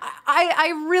 Like,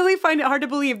 I really find it hard to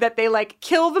believe that they, like,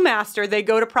 kill the master, they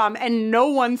go to prom, and no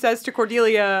one says to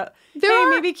Cordelia,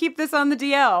 maybe keep this on the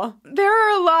DL. There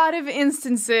are a lot of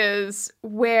instances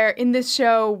where, in this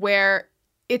show, where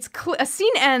it's a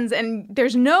scene ends and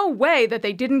there's no way that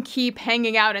they didn't keep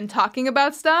hanging out and talking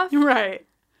about stuff. Right.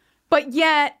 But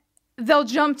yet, they'll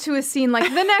jump to a scene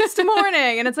like the next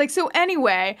morning. And it's like, so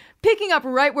anyway, picking up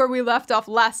right where we left off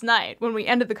last night when we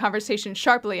ended the conversation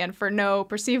sharply and for no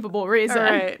perceivable reason. All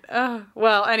right.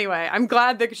 Well, anyway, I'm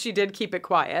glad that she did keep it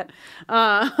quiet.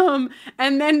 And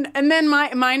then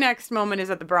my next moment is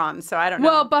at the bronze, so I don't know.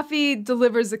 Well, Buffy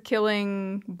delivers a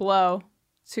killing blow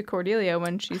to Cordelia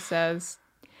when she says,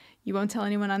 you won't tell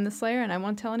anyone I'm the Slayer, and I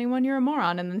won't tell anyone you're a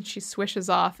moron. And then she swishes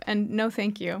off, and no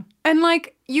thank you. And,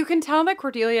 like, you can tell that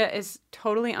Cordelia is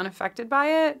totally unaffected by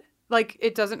it. Like,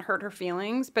 it doesn't hurt her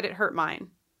feelings, but it hurt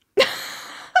mine.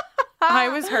 I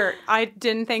was hurt. I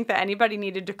didn't think that anybody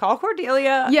needed to call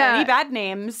Cordelia any bad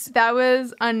names. That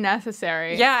was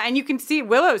unnecessary. Yeah, and you can see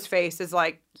Willow's face is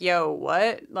like, yo,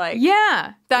 what? Like,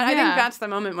 Yeah. I think that's the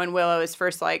moment when Willow is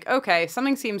first like, okay,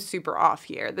 something seems super off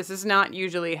here. This is not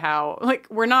usually how, like,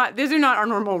 these are not our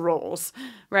normal roles,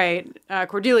 right?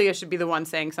 Cordelia should be the one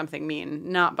saying something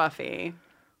mean, not Buffy.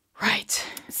 Right.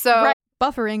 So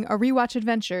Buffering, a rewatch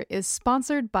adventure, is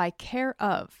sponsored by Care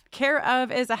Of. Care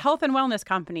Of is a health and wellness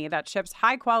company that ships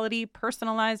high-quality,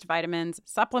 personalized vitamins,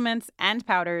 supplements, and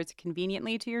powders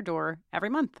conveniently to your door every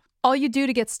month. All you do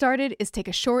to get started is take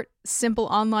a short, simple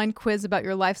online quiz about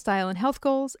your lifestyle and health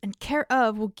goals, and Care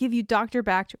Of will give you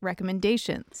doctor-backed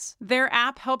recommendations. Their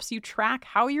app helps you track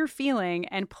how you're feeling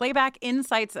and play back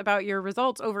insights about your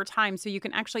results over time so you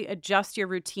can actually adjust your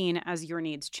routine as your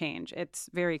needs change. It's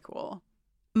very cool.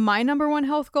 My number one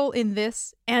health goal in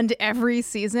this and every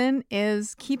season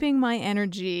is keeping my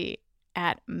energy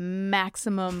at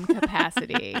maximum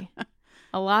capacity.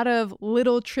 A lot of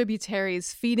little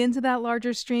tributaries feed into that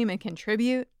larger stream and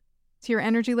contribute to your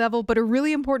energy level, but a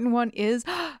really important one is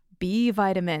B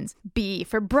vitamins. B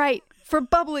for bright, for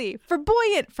bubbly, for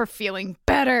buoyant, for feeling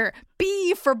better.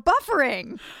 B for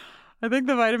buffering. I think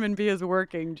the vitamin B is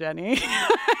working, Jenny.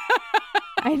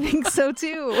 I think so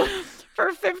too.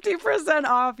 For 50%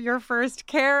 off your first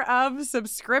Care of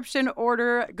subscription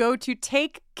order, go to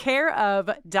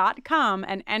takecareof.com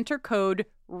and enter code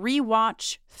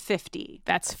REWATCH50.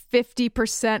 That's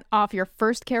 50% off your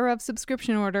first Care of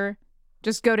subscription order.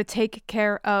 Just go to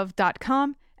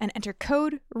takecareof.com and enter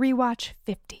code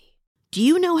REWATCH50. Do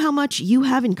you know how much you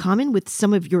have in common with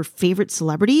some of your favorite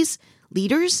celebrities,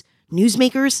 leaders,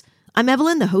 newsmakers? I'm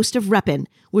Evelyn, the host of Reppin',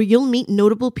 where you'll meet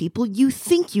notable people you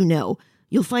think you know.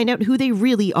 You'll find out who they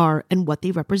really are and what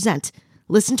they represent.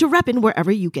 Listen to Reppin'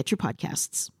 wherever you get your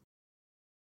podcasts.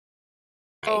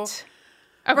 Right.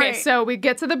 Okay, Right. so we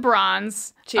get to the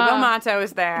bronze. Chibo Mato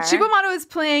is there. Chibo Mato is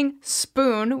playing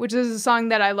Spoon, which is a song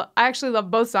that I actually love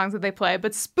both songs that they play.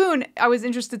 But Spoon, I was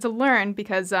interested to learn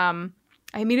because I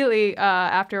immediately,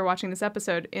 after watching this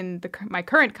episode in my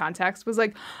current context, was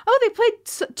like, oh, they played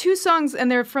two songs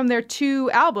and they're from their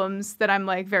two albums that I'm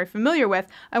like very familiar with.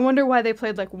 I wonder why they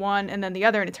played like one and then the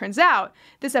other. And it turns out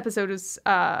this episode was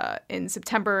in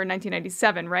September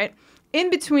 1997, right? In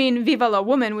between Viva la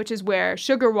Woman, which is where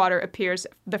Sugar Water appears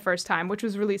the first time, which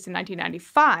was released in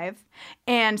 1995,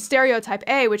 and Stereotype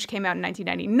A, which came out in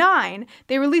 1999,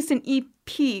 they released an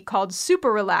EP called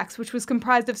Super Relax, which was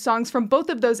comprised of songs from both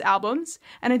of those albums,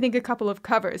 and I think a couple of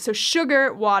covers. So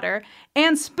Sugar Water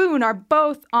and Spoon are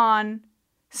both on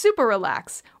Super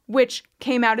Relax, which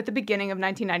came out at the beginning of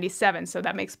 1997. So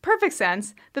that makes perfect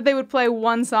sense that they would play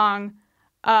one song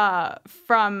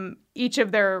from each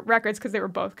of their records because they were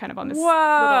both kind of on this.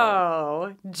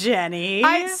 Whoa, Jenny.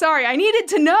 Sorry, I needed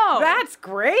to know. That's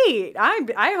great.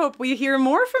 I hope we hear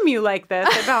more from you like this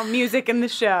about music in the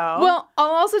show. Well, I'll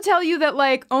also tell you that,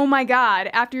 like, oh my God,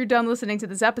 after you're done listening to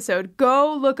this episode,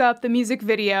 go look up the music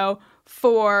video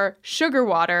for Sugar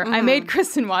Water. I made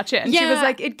Kristen watch it, and she was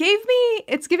like,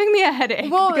 it's giving me a headache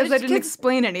because I didn't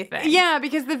explain anything. Yeah,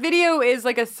 because the video is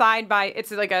like a side by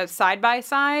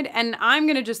side, and I'm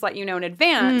gonna just let you know in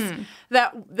advance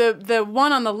that the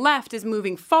one on the left is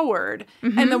moving forward,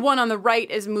 and the one on the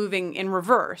right is moving in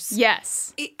reverse.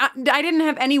 Yes. I didn't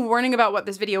have any warning about what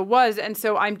this video was, and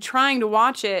so I'm trying to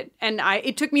watch it, and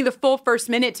it took me the full first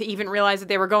minute to even realize that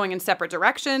they were going in separate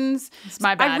directions. It's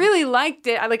my bad. I really liked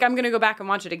it. I'm gonna go back and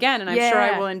watch it again, and I'm sure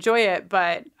I will enjoy it,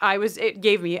 but it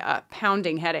gave me a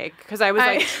pounding headache because I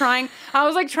was trying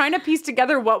to piece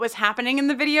together what was happening in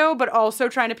the video, but also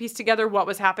trying to piece together what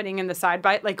was happening in the side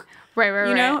by right.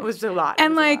 You know, it was a lot.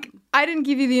 And I didn't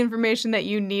give you the information that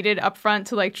you needed up front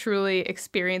to like truly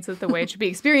experience it the way it should be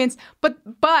experienced. But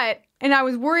and I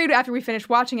was worried after we finished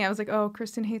watching it. I was like, oh,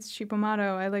 Kristen hates Chibo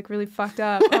Mato. I like really fucked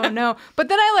up. Oh no. But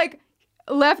then I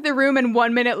left the room, and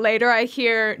 1 minute later I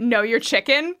hear Know Your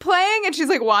Chicken playing, and she's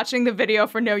like watching the video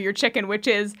for Know Your Chicken, which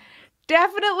is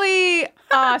definitely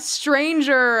a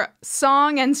stranger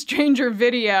song and stranger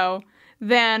video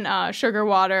than Sugar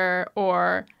Water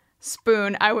or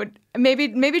Spoon. I would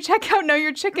maybe check out Know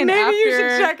Your Chicken. Maybe you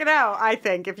should check it out. I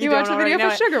think if you don't watch the video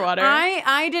for Sugar Water.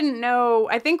 I didn't know.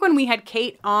 I think when we had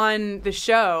Kate on the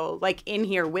show, like in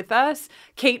here with us,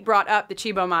 Kate brought up the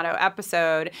Chibo Mato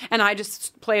episode, and I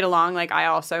just played along like I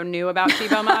also knew about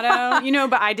Chibo Mato,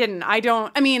 but I didn't.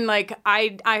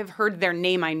 I've heard their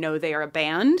name. I know they are a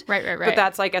band. Right. But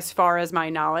that's like as far as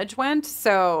my knowledge went.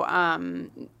 So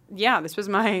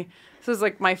this was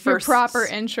like my first proper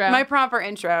intro. My proper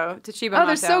intro to Chibo Mato. Oh,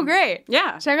 they're so great.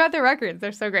 Yeah. Check out their records.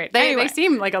 They're so great. They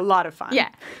seem like a lot of fun. Yeah.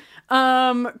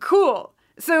 Cool.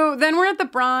 So then we're at the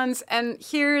bronze, and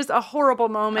here's a horrible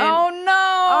moment. Oh, no.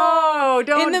 Oh,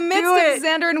 don't In the midst of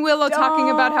Xander and Willow talking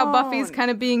about how Buffy's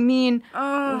kind of being mean,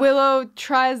 Willow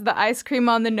tries the ice cream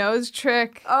on the nose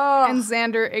trick, and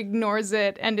Xander ignores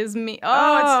it and is mean.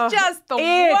 It's just the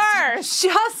worst. It's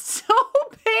just so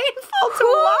painful to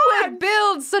Who watch. would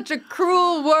build such a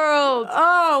cruel world?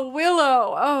 Oh,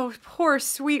 Willow. Oh, poor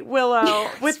sweet Willow.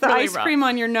 With the really ice rough. cream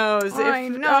on your nose. I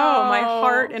know. Oh, my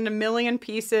heart in a million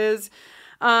pieces.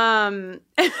 And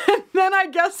then I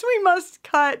guess we must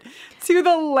cut to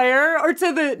the lair, or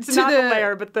to not the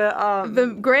lair, but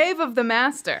the grave of the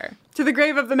master. To the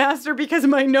grave of the master, because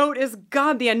my note is,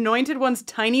 God, the Anointed One's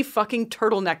tiny fucking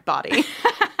turtleneck body. Because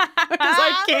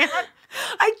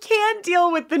I can't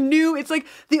deal with the new. It's like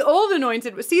the old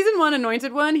season 1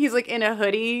 Anointed One. He's like in a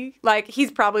hoodie, like he's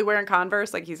probably wearing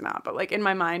Converse. Like he's not, but like in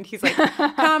my mind, he's like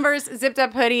Converse, zipped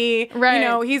up hoodie.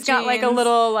 Right. He's got like a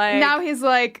little like. Now he's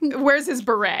like, where's his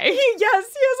beret? He has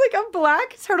like a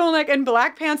black turtleneck and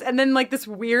black pants, and then like this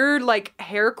weird like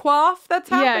hair coif that's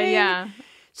happening. Yeah.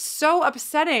 So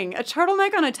upsetting. A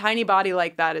turtleneck on a tiny body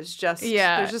like that is just,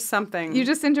 there's just something. You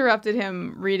just interrupted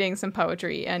him reading some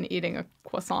poetry and eating a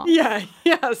croissant. Yeah,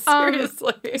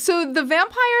 seriously. So the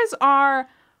vampires are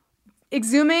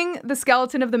exhuming the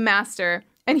skeleton of the master,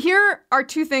 And here are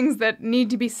two things that need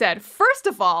to be said. First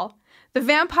of all, the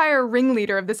vampire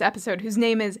ringleader of this episode, whose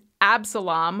name is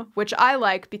Absalom, which I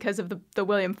like because of the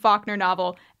William Faulkner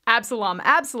novel Absalom,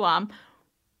 Absalom,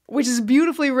 which is a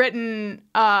beautifully written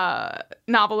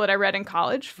novel that I read in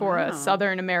college for a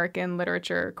Southern American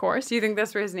literature course. Do you think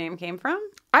that's where his name came from?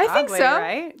 I think Probably, so.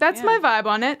 right? That's my vibe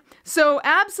on it. So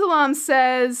Absalom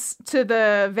says to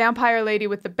the vampire lady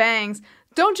with the bangs,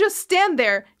 "Don't just stand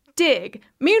there, dig."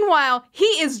 Meanwhile, he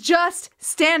is just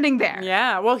standing there.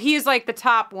 Yeah, well, he's like the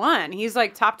top one. He's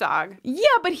like top dog. Yeah,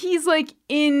 but he's like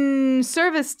in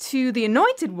service to the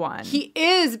Anointed One. He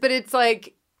is, but it's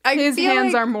like... His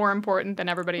hands like, are more important than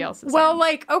everybody else's. well, hands.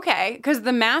 like, okay, because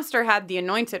the master had the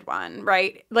Anointed One,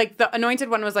 right? Like, the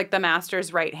Anointed One was like the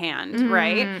master's right hand,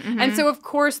 right? And so, of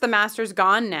course, the master's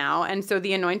gone now, and so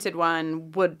the Anointed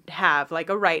One would have like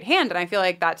a right hand, and I feel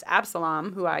like that's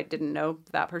Absalom, who I didn't know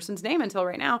that person's name until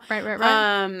right now.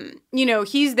 Right. You know,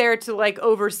 he's there to like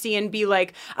oversee and be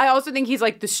like, I also think he's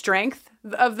like the strength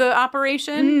of the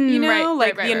operation, you know?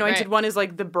 right, the Anointed One is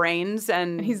like the brains,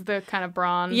 and he's the kind of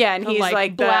brawn. Yeah, and the, he's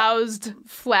like the- bloused,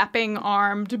 flapping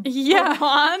armed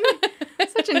brawn.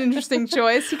 Such an interesting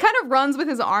choice. He kind of runs with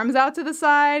his arms out to the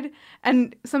side,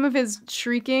 and some of his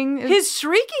shrieking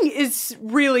is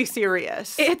really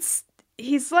serious.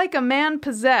 He's like a man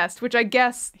possessed, which I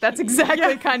guess that's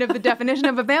exactly kind of the definition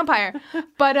of a vampire.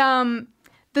 But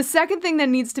the second thing that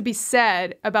needs to be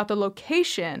said about the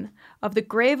location of the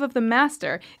grave of the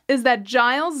master is that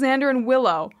Giles, Xander, and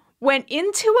Willow went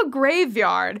into a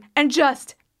graveyard and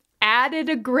just added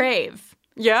a grave.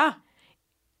 Yeah.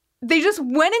 They just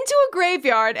went into a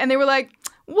graveyard and they were like,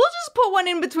 we'll just put one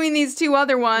in between these two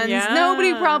other ones. Yeah.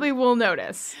 Nobody probably will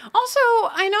notice. Also,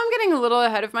 I know I'm getting a little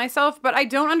ahead of myself, but I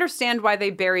don't understand why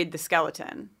they buried the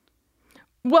skeleton.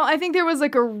 Well, I think there was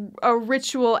like a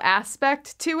ritual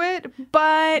aspect to it,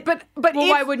 but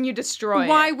why wouldn't you destroy it?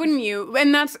 Why wouldn't you?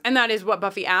 And that is what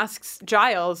Buffy asks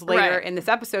Giles later in this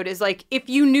episode, is like, if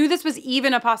you knew this was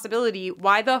even a possibility,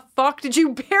 why the fuck did you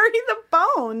bury the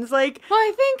bones? Like, well,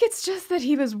 I think it's just that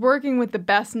he was working with the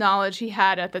best knowledge he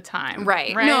had at the time.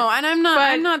 Right. No, and I'm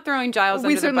not throwing Giles under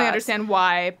the bus. We certainly understand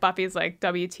why Buffy's like,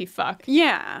 WT fuck.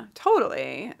 Yeah,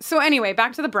 totally. So anyway,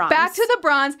 back to the bronze.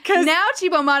 Now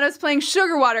Chibo Mato's playing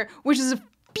Sugar Water, which is a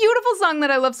beautiful song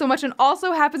that I love so much, and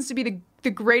also happens to be the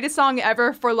greatest song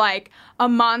ever for like a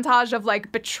montage of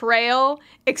like betrayal,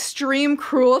 extreme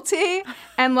cruelty,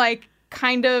 and like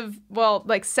kind of, well,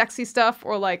 like sexy stuff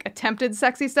or like attempted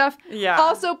sexy stuff. Yeah.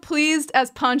 Also pleased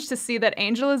as punch to see that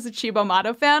Angel is a Chibo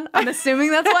Mato fan. I'm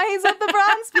assuming that's why he's at the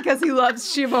bronze, because he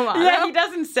loves Chibo Mato. Yeah, he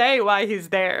doesn't say why he's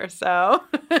there, so.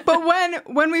 But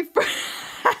when we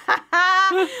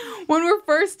when we're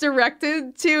first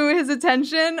directed to his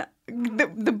attention,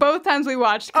 the both times we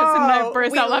watched, Kristen and I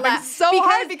burst out laughing so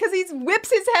hard because he whips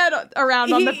his head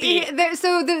around on the beat.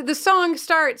 So the song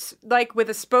starts like with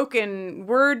a spoken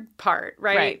word part,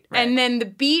 right? And then the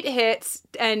beat hits,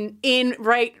 and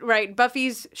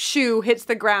Buffy's shoe hits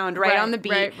the ground on the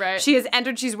beat. Right. She has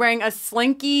entered. She's wearing a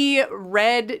slinky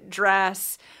red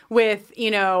dress with,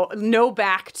 no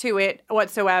back to it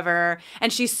whatsoever.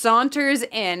 And she saunters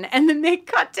in, and then they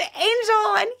cut to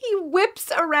Angel, and he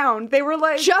whips around. They were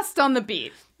like... Just on the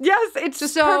beat. Yes, it's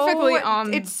just so perfectly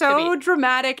on It's so the beat.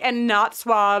 dramatic and not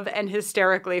suave and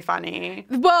hysterically funny.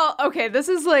 Well, okay, this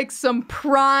is like some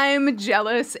prime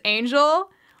jealous Angel.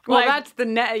 Well, that's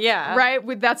yeah.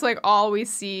 Right? That's like all we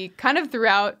see kind of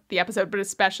throughout the episode, but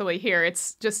especially here.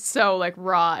 It's just so like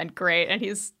raw and great, and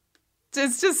it's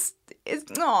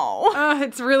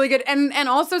really good. And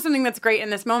also something that's great in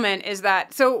this moment is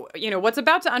that, so, what's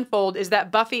about to unfold is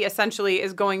that Buffy essentially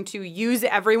is going to use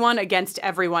everyone against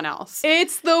everyone else.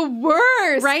 It's the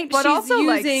worst. Right? But She's also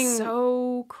using, like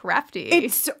so crafty.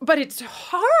 It's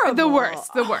horrible. The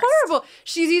worst. Horrible.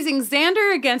 She's using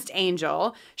Xander against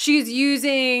Angel. She's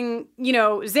using,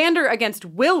 Xander against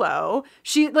Willow.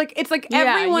 It's like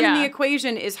everyone in the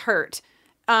equation is hurt.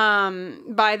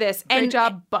 By this. Great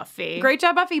job, Buffy. Great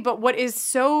job, Buffy. But what is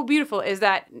so beautiful is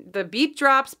that the beat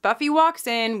drops, Buffy walks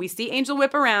in, we see Angel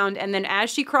whip around, and then as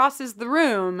she crosses the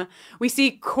room, we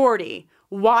see Cordy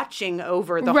watching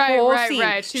over the whole scene.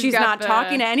 Right. She's not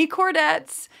talking to any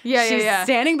Cordettes. She's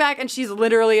standing back, and she's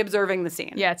literally observing the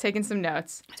scene. Yeah, taking some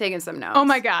notes. Oh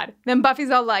my God. Then Buffy's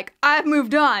all like, I've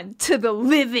moved on to the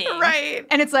living. Right.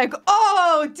 And it's like,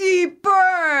 oh, deep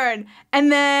burn.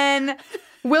 And then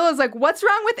Willow's like, what's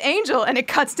wrong with Angel? And it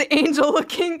cuts to Angel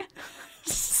looking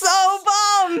so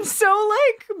bummed. So,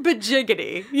 like,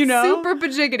 bajiggity, Super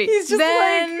bajiggity. He's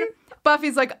just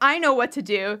Buffy's like, I know what to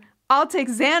do. I'll take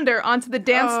Xander onto the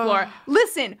dance floor.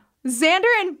 Listen, Xander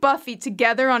and Buffy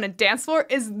together on a dance floor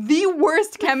is the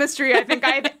worst chemistry I think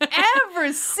I've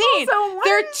ever seen. Also, what?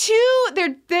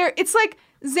 They're it's like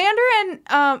Xander and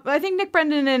I think Nick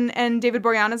Brendan and David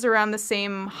Boreanaz are around the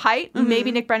same height.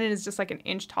 Maybe Nick Brendan is just like an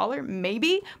inch taller,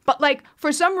 maybe. But like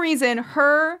for some reason,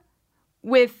 her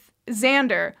with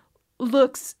Xander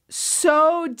looks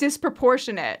so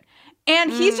disproportionate.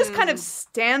 And he's just kind of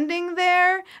standing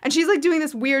there, and she's like doing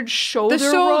this weird shoulder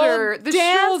roll the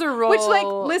dance, shoulder roll. which like,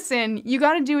 listen, you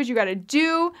got to do what you got to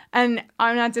do, and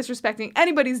I'm not disrespecting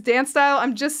anybody's dance style.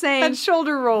 I'm just saying That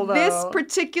shoulder roll, though. this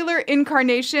particular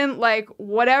incarnation, like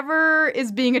whatever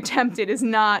is being attempted, is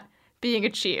not being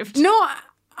achieved. No,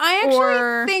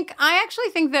 I actually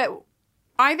think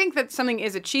that something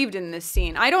is achieved in this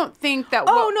scene. I don't think that.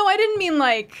 Oh no, I didn't mean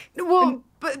like. Well,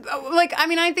 but like, I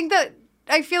mean,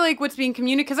 I feel like what's being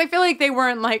communicated, because I feel like they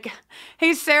weren't like,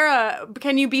 hey, Sarah,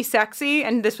 can you be sexy?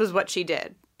 And this was what she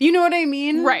did. You know what I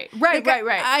mean? Right. Like,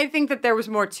 I think that there was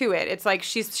more to it. It's like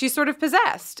she's sort of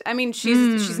possessed. I mean,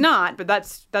 she's not, but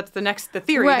that's the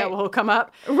theory that will come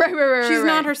up. Right. She's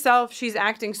not herself. She's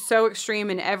acting so extreme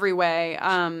in every way.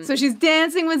 So she's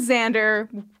dancing with Xander,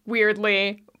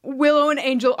 weirdly. Willow and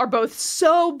Angel are both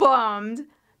so bummed.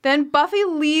 Then Buffy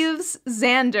leaves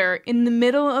Xander in the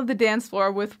middle of the dance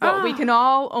floor with what we can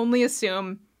all only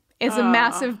assume is a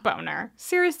massive boner.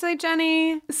 Seriously,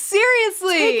 Jenny?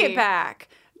 Seriously! Take it back.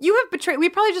 You have betrayed. We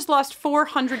probably just lost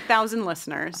 400,000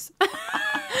 listeners.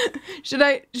 Should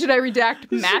I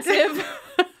redact massive?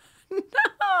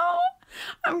 No.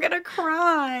 I'm gonna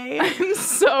cry. I'm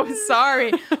so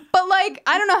sorry. But like,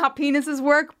 I don't know how penises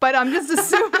work, but I'm just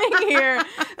assuming here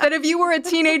that if you were a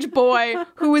teenage boy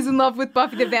who was in love with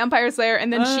Buffy the Vampire Slayer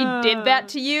and then she did that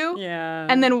to you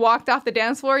and then walked off the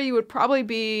dance floor, you would probably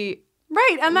be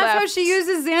right. And that's how left she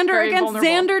uses Xander against vulnerable.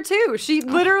 Xander too. She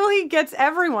literally gets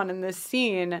everyone in this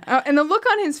scene. And the look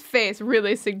on his face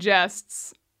really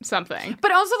suggests something.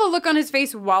 But also the look on his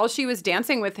face while she was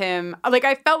dancing with him, like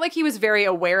I felt like he was very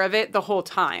aware of it the whole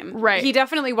time. Right. He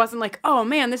definitely wasn't like, oh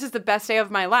man, this is the best day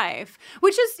of my life.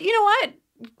 Which is, you know what?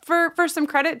 For some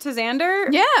credit to Xander.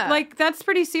 Yeah. Like that's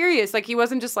pretty serious. Like he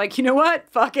wasn't just like, you know what?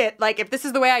 Fuck it. Like if this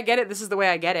is the way I get it, this is the way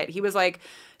I get it. He was like,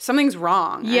 something's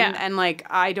wrong. Yeah. And like,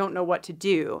 I don't know what to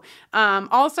do.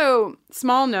 Also,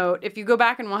 small note, if you go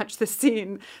back and watch the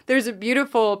scene, there's a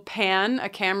beautiful pan, a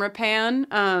camera pan,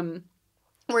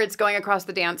 where it's going across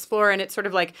the dance floor and it's sort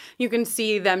of like you can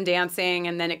see them dancing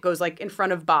and then it goes like in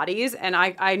front of bodies. And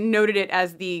I noted it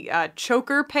as the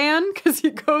choker pan because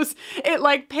it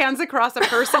like pans across a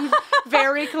person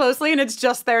very closely and it's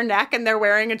just their neck and they're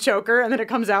wearing a choker and then it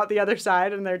comes out the other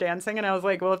side and they're dancing. And I was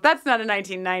like, well, if that's not a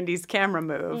 1990s camera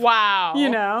move. Wow. You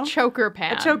know? Choker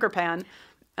pan. A choker pan.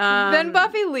 Then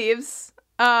Buffy leaves.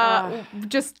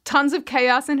 Just tons of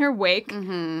chaos in her wake.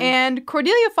 And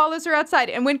Cordelia follows her outside.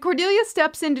 And when Cordelia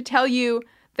steps in to tell you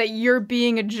that you're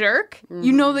being a jerk,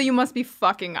 you know that you must be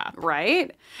fucking up.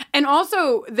 Right? And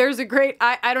also, there's a great,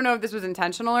 I don't know if this was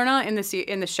intentional or not in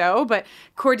the show, but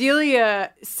Cordelia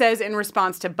says in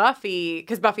response to Buffy,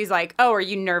 because Buffy's like, oh, are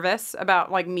you nervous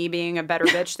about like me being a better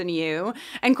bitch than you?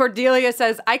 And Cordelia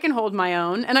says, I can hold my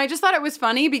own. And I just thought it was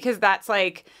funny because that's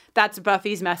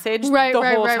Buffy's message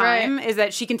the whole time is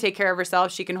that she can take care of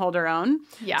herself. She can hold her own.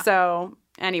 Yeah. So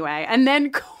anyway, and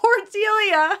then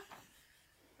Cordelia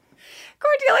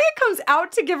comes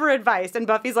out to give her advice, and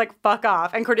Buffy's like, fuck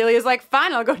off. And Cordelia's like,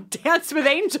 fine, I'll go dance with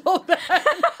Angel then.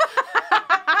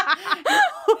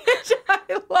 Which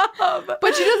I love.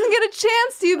 But she doesn't get a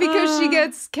chance to because she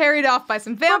gets carried off by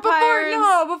some vampires.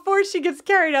 Before she gets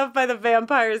carried off by the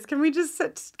vampires, can we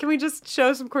just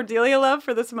show some Cordelia love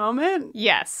for this moment?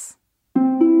 Yes.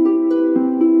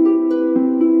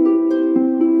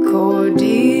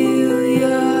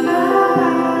 Cordelia,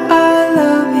 I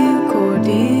love you,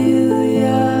 Cordelia.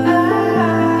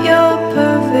 You're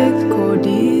perfect,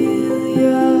 Cordelia.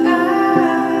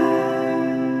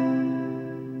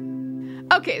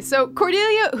 Okay, so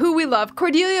Cordelia, who we love,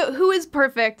 Cordelia, who is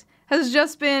perfect, has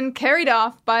just been carried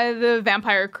off by the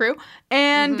vampire crew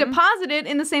and deposited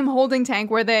in the same holding tank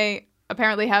where they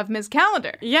apparently have Ms.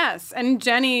 Calendar. Yes, and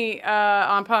Jenny,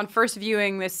 upon first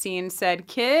viewing this scene, said,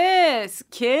 kiss,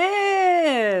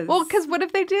 kiss. Well, because what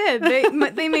if they did?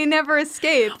 They may never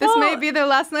escape. This may be their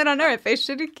last night on Earth. They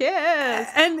should have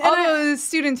kissed. Although the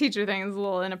student-teacher thing is a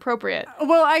little inappropriate.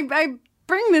 Well, I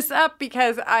bring this up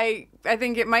because I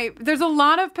think it might. There's a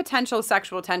lot of potential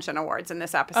sexual tension awards in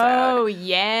this episode. Oh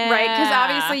yeah, right. Because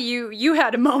obviously you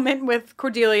had a moment with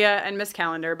Cordelia and Miss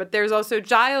Calendar, but there's also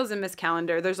Giles and Miss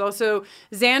Calendar. There's also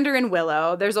Xander and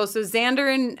Willow. There's also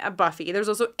Xander and Buffy. There's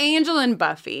also Angel and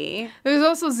Buffy. There's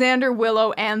also Xander,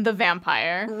 Willow, and the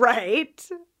vampire. Right.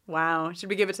 Wow. Should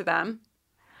we give it to them?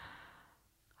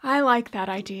 I like that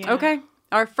idea. Okay.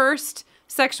 Our first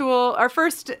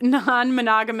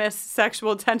non-monogamous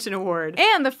sexual tension award.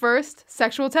 And the first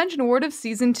sexual tension award of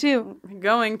season 2.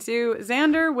 Going to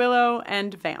Xander, Willow,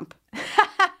 and Vamp.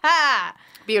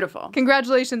 Beautiful.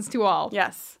 Congratulations to all.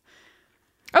 Yes.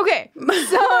 Okay. So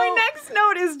my next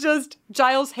note is just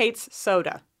Giles hates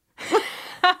soda.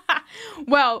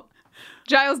 Well,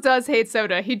 Giles does hate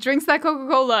soda. He drinks that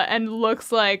Coca-Cola and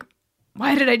looks like,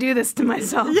 why did I do this to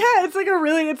myself? Yeah, it's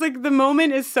like the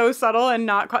moment is so subtle and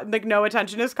not like no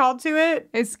attention is called to it.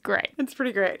 It's great. It's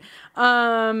pretty great.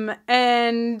 And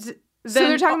then So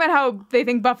they're talking about how they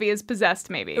think Buffy is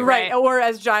possessed, maybe. Right. Or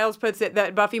as Giles puts it,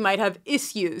 that Buffy might have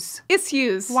issues.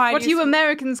 Issues. Why what do you you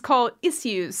Americans call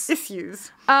issues.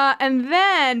 Issues. And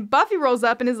then Buffy rolls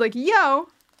up and is like, yo,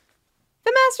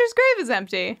 the Master's grave is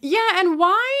empty. Yeah, and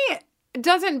why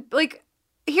doesn't, like,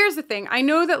 here's the thing. I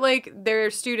know that, like, they're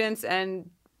students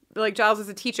and, like, Giles is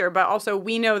a teacher, but also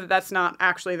we know that that's not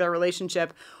actually their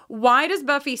relationship. Why does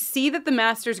Buffy see that the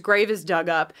Master's grave is dug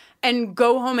up and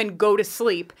go home and go to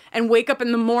sleep and wake up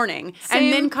in the morning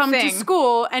and then come to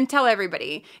school and tell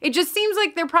everybody? It just seems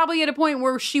like they're probably at a point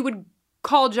where she would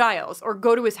call Giles or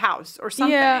go to his house or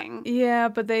something. Yeah,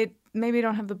 but they maybe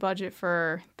don't have the budget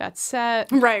for that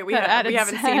set. Right, we haven't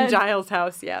set. seen Giles'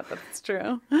 house yet. That's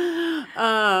true.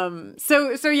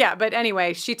 So yeah, but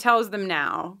anyway, she tells them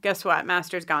now. Guess what?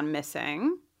 Master's gone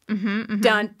missing.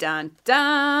 Dun dun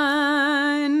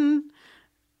dun.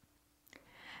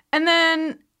 And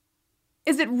then,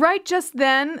 is it right just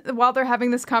then, while they're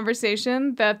having this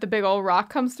conversation, that the big old rock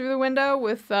comes through the window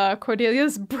with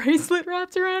Cordelia's bracelet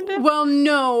wrapped around it? Well,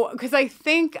 no, because I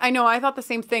thought the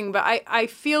same thing, but I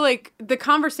feel like the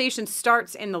conversation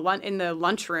starts in the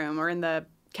lunchroom or in the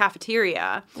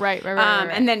cafeteria. Right.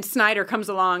 And then Snyder comes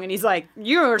along and he's like,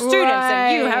 you're students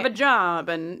and you have a job.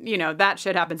 And, that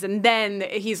shit happens. And then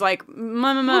he's like,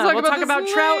 Mama, we'll talk about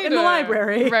trout in the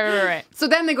library. Right. So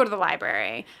then they go to the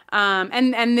library.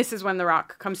 And this is when the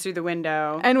rock comes through the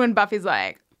window. And when Buffy's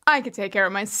like, I can take care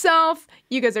of myself.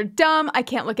 You guys are dumb. I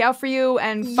can't look out for you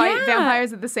and fight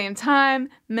vampires at the same time.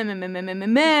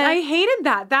 I hated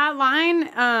that. That line,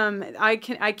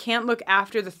 I can't look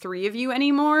after the three of you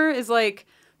anymore is like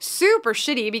super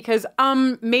shitty because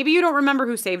maybe you don't remember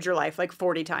who saved your life like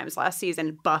 40 times last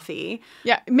season, Buffy.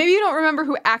 Yeah, maybe you don't remember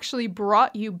who actually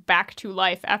brought you back to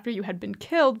life after you had been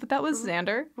killed, but that was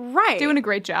Xander. Right. Doing a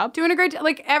great job.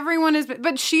 Like everyone is,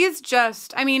 but she's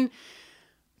just, I mean,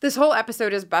 this whole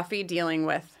episode is Buffy dealing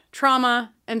with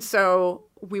trauma, and so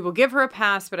we will give her a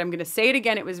pass, but I'm going to say it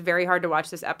again. It was very hard to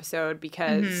watch this episode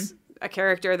because a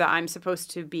character that I'm supposed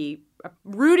to be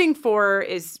rooting for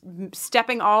is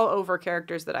stepping all over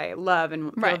characters that I love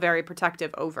and feel very protective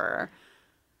over.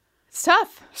 It's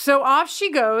tough. So off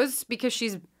she goes because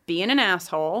she's being an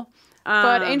asshole.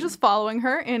 But Angel's following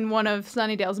her in one of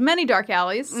Sunnydale's many dark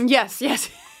alleys. Yes.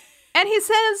 And he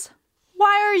says,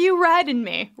 why are you riding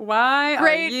me? Why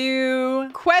are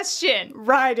you question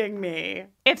riding me?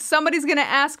 If somebody's going to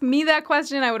ask me that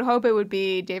question, I would hope it would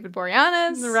be David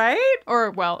Boreanaz. Right? Or,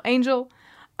 well, Angel.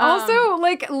 Also,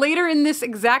 like, later in this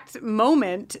exact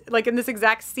moment, like, in this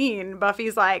exact scene,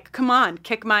 Buffy's like, come on,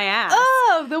 kick my ass.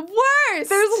 Oh, the worst!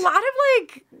 There's a lot of,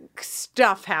 like,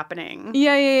 stuff happening.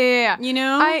 Yeah. You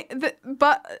know?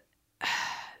 But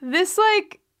this,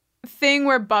 like, thing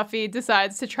where Buffy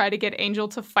decides to try to get Angel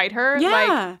to fight her. Yeah.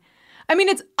 Like, I mean,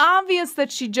 it's obvious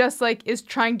that she just, like, is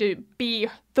trying to be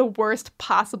the worst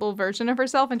possible version of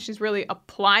herself, and she's really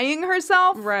applying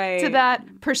herself to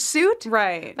that pursuit.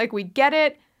 Right. Like, we get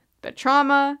it, the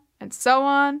trauma, and so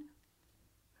on.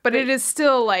 But it is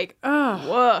still, like,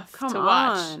 woof to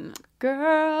watch.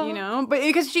 Girl. You know? But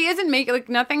because she isn't making, like,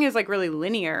 nothing is, like, really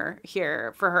linear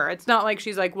here for her. It's not like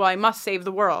she's like, well, I must save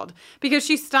the world. Because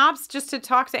she stops just to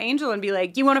talk to Angel and be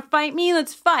like, you want to fight me?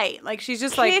 Let's fight. Like, she's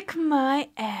just like... Kick my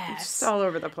ass. Just all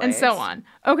over the place. And so on.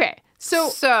 Okay.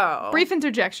 So brief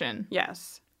interjection.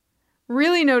 Yes.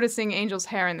 Really noticing Angel's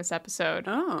hair in this episode.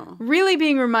 Oh. Really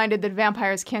being reminded that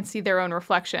vampires can't see their own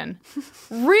reflection.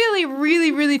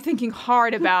 Really thinking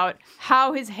hard about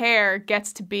how his hair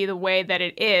gets to be the way that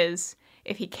it is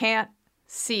if he can't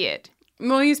see it.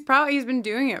 Well, he's been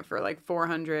doing it for like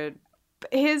 400.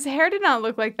 His hair did not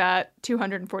look like that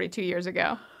 242 years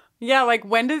ago. Yeah, like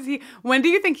when do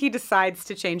you think he decides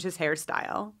to change his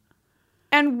hairstyle?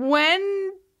 And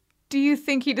when do you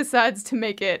think he decides to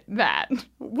make it that?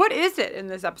 What is it in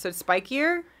this episode?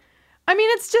 Spikier? I mean,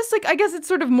 it's just like, I guess it's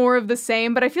sort of more of the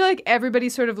same, but I feel like everybody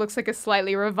sort of looks like a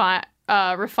slightly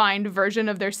refined version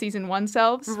of their season 1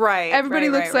 selves. Right. Everybody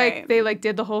right, looks right, like they like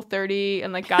did the whole 30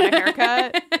 and like got a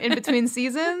haircut in between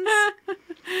seasons.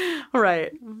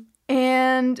 Right.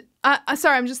 And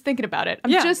sorry, I'm just thinking about it.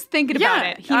 I'm just thinking about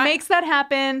it. He makes that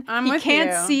happen. I'm he with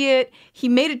can't you. see it. He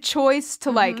made a choice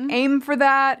to like aim for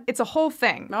that. It's a whole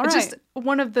thing. All It's right. just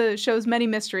one of the show's many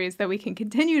mysteries that we can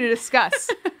continue to discuss.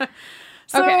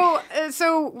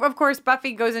 So of course,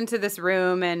 Buffy goes into this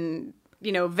room and,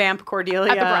 you know, Vamp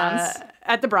Cordelia. At the Bronze.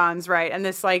 At the Bronze, right. And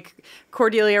this, like,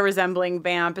 Cordelia resembling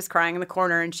Vamp is crying in the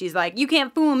corner, and she's like, you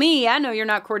can't fool me. I know you're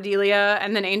not Cordelia.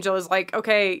 And then Angel is like,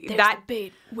 okay, that...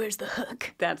 bait. Where's the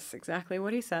hook? That's exactly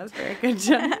what he says. Very good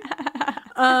job.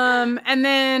 And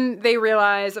then they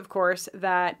realize, of course,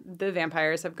 that the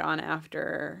vampires have gone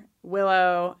after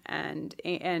Willow and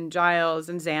Giles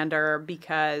and Xander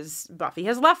because Buffy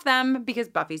has left them because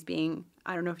Buffy's being,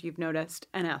 I don't know if you've noticed,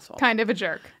 an asshole. Kind of a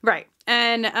jerk. Right.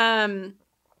 And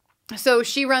so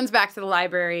she runs back to the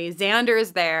library. Xander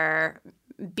is there,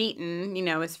 beaten. You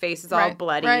know, his face is all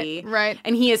bloody. Right.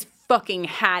 And he has fucking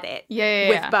had it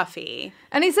with Buffy.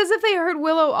 And he says, if they hurt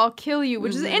Willow, I'll kill you,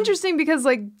 which is interesting because,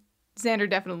 like, Xander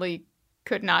definitely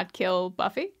could not kill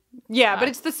Buffy. Yeah, but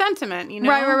it's the sentiment, you know?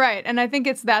 Right. And I think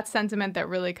it's that sentiment that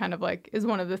really kind of, like, is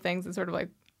one of the things that sort of, like,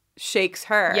 shakes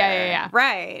her. Yeah.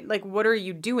 Right. Like, what are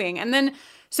you doing? And then,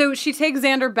 so she takes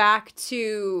Xander back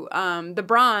to the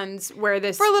Bronze where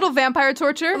this... For a little vampire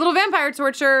torture.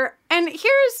 And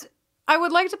I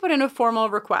would like to put in a formal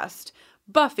request.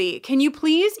 Buffy, can you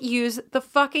please use the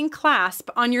fucking clasp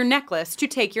on your necklace to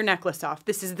take your necklace off?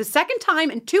 This is the second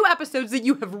time in 2 episodes that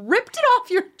you have ripped it off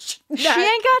your neck. She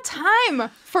ain't got time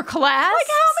for class. Like,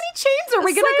 how many chains are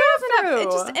we going to go through?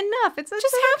 It's just enough. It's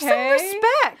just have some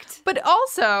respect. But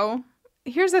also,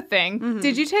 here's the thing.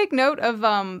 Did you take note of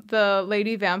the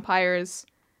lady vampire's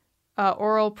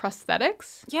oral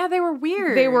prosthetics? Yeah, they were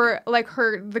weird. They were like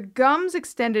the gums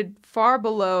extended far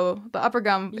below, the upper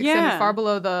gum extended far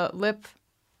below the lip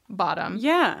bottom.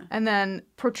 Yeah. And then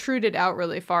protruded out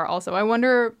really far also. I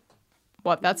wonder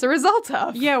what that's a result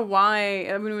of. Yeah, why?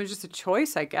 I mean, it was just a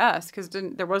choice, I guess, because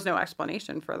there was no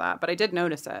explanation for that. But I did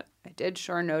notice it. I did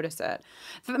sure notice it.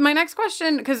 So my next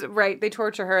question, because, they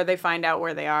torture her. They find out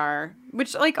where they are.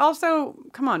 Which, like, also,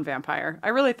 come on, vampire. I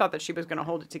really thought that she was going to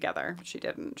hold it together. She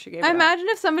didn't. She gave it I up. imagine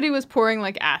if somebody was pouring,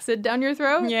 like, acid down your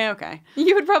throat. Yeah, okay.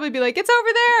 You would probably be like, it's over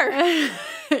there.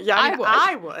 Yeah,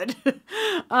 I would.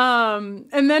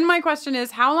 And then my question is,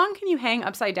 how long can you hang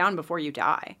upside down before you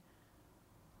die?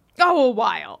 Oh, a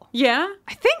while. Yeah?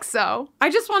 I think so. I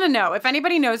just want to know if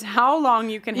anybody knows how long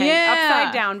you can hang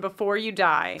upside down before you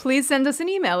die. Please send us an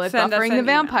email at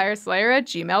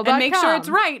bufferingthevampireslayer@gmail.com. And make sure it's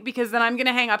right, because then I'm going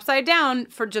to hang upside down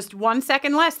for just 1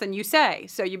 second less than you say.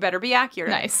 So you better be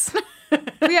accurate. Nice.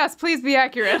 Yes, please be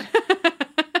accurate.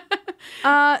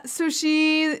 So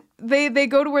they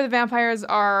go to where the vampires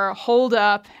are holed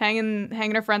up, hanging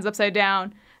her friends upside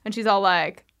down, and she's all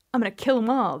like, I'm going to kill them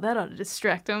all. That ought to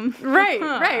distract them.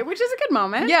 Right, which is a good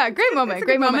moment. Yeah, great moment,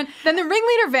 great moment. Then the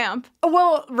ringleader vamp.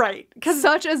 Well, right.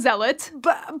 Such a zealot.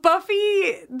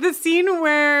 Buffy, the scene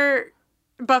where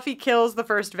Buffy kills the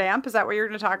first vamp, is that what you're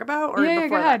going to talk about? Or Yeah,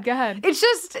 before go ahead. It's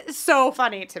just so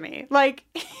funny to me. Like,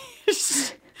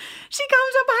 she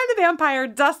comes up behind the vampire,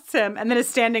 dusts him, and then is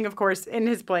standing, of course, in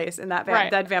his place, in that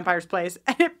dead vampire's place.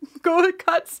 And it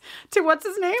cuts to, what's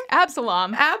his name?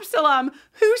 Absalom,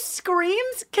 who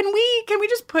screams. Can we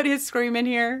just put his scream in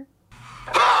here?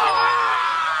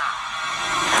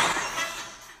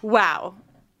 Wow.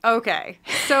 Okay.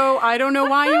 So I don't know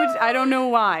why I don't know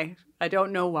why.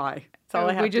 That's all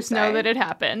I have we just to say. know that it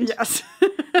happened. Yes.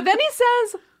 Then he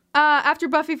says, after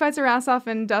Buffy fights her ass off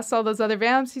and dusts all those other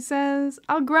vamps, he says,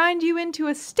 I'll grind you into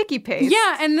a sticky paste.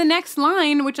 Yeah, and the next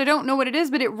line, which I don't know what it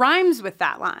is, but it rhymes with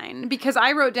that line. Because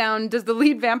I wrote down, does the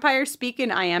lead vampire speak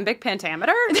in iambic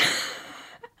pentameter?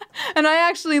 And I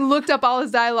actually looked up all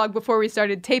his dialogue before we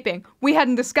started taping. We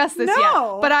hadn't discussed this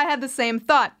yet, but I had the same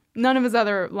thought. None of his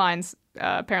other lines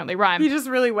apparently rhyme. He just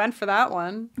really went for that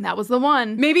one. That was the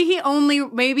one. Maybe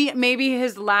maybe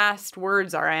his last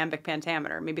words are iambic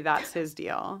pentameter. Maybe that's his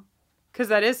deal. Because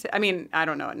that is, I mean, I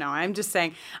don't know. No, I'm just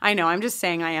saying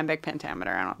iambic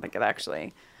pentameter. I don't think it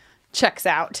actually checks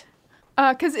out.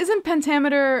 Because isn't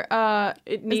pentameter,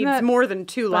 it needs more than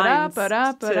 2 lines.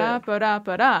 Yeah.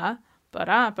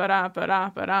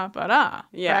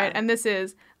 Right? And this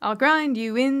is, I'll grind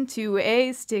you into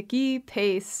a sticky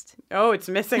paste. Oh, it's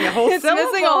missing a whole syllable.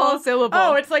 It's missing a whole syllable.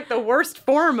 Oh, it's like the worst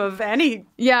form of any.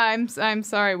 Yeah, I'm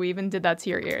sorry we even did that to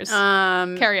your ears.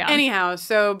 Carry on. Anyhow,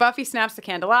 so Buffy snaps the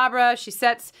candelabra. She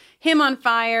sets him on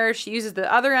fire. She uses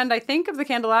the other end, I think, of the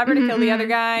candelabra to kill the other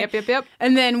guy. Yep.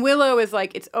 And then Willow is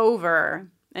like, it's over.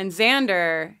 And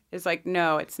Xander is like,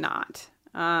 no, it's not.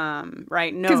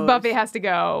 Right? No. Because Buffy has to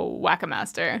go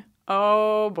Whack-A-Master.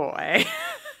 Oh, boy.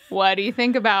 What do you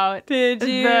think about the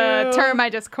term I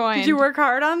just coined? Did you work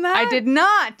hard on that? I did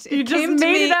not. You It just came to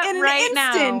made me it up in right an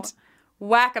now. instant.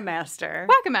 Whack-A-Master.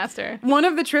 Whack-A-Master. One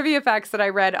of the trivia facts that I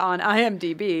read on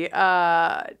IMDb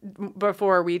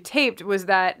before we taped was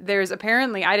that there's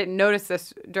apparently, I didn't notice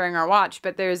this during our watch,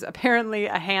 but there's apparently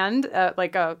a hand,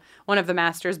 one of the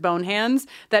Master's bone hands,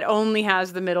 that only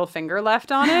has the middle finger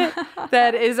left on it.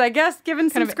 That is, I guess, given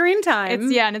some screen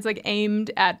time. And it's like aimed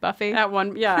at Buffy. At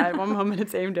one moment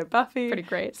it's aimed at Buffy. Pretty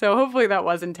great. So hopefully that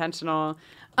was intentional.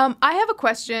 I have a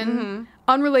question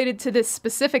unrelated to this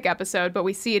specific episode, but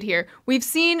we see it here. We've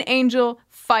seen Angel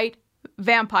fight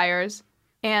vampires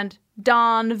and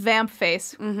don vamp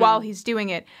face while he's doing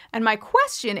it. And my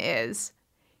question is,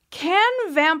 can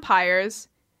vampires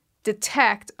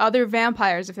detect other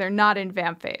vampires if they're not in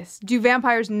vamp face? Do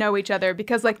vampires know each other?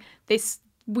 Because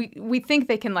we think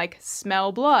they can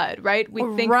smell blood, right? We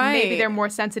think maybe they're more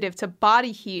sensitive to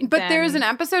body heat. But there's an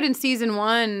episode in season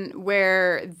 1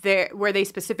 where they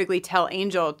specifically tell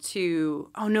Angel to,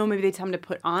 maybe they tell him to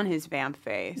put on his vamp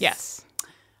face. Yes.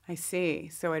 I see.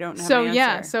 So I don't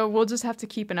know. So we'll just have to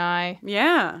keep an eye.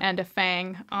 Yeah. And a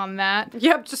fang on that.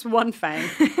 Yep, just one fang.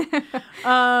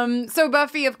 So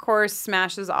Buffy, of course,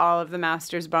 smashes all of the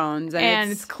Master's bones.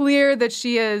 And it's clear that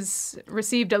she has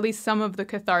received at least some of the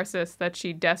catharsis that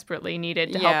she desperately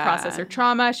needed to help process her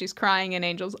trauma. She's crying in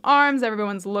Angel's arms.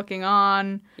 Everyone's looking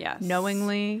on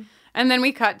knowingly. And then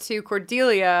we cut to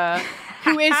Cordelia,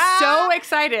 who is so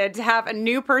excited to have a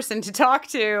new person to talk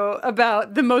to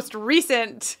about the most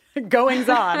recent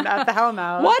goings-on at the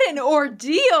Hellmouth. What an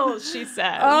ordeal, she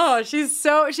says. Oh, she's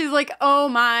like, oh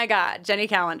my God, Jenny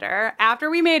Calendar. After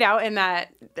we made out at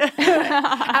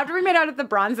the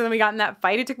Bronze and then we got in that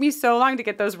fight, it took me so long to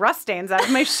get those rust stains out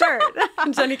of my shirt.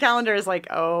 And Jenny Calendar is like,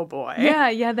 oh boy.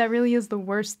 Yeah, that really is the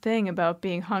worst thing about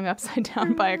being hung upside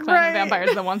down by a clan of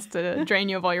vampires that wants to drain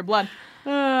you of all your blood.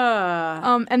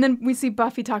 And then we see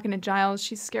Buffy talking to Giles.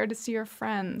 She's scared to see her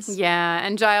friends. Yeah,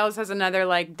 and Giles has another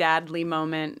dadly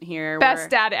moment here. Best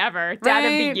dad ever. Dad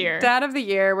of the year. Dad of the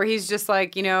year, where he's just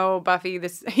like, Buffy,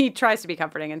 he tries to be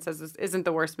comforting and says this isn't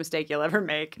the worst mistake you'll ever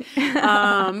make.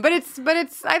 But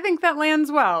it's I think that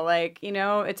lands well.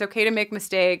 It's okay to make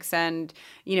mistakes, and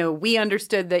we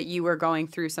understood that you were going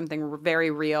through something very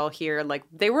real here.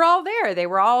 They were all there. They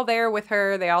were all there with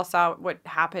her. They all saw what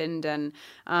happened, and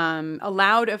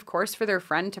allowed, of course, for their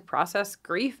friend to process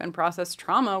grief and process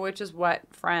trauma, which is what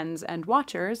friends and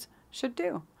watchers should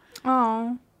do.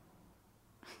 Oh.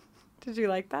 Did you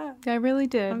like that? I really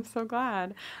did. I'm so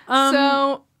glad.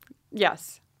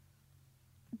 Yes.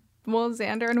 Well,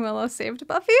 Xander and Willow saved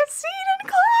Buffy a seat in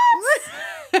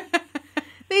class.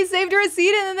 They saved her a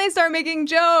seat and then they start making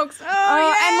jokes.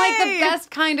 And the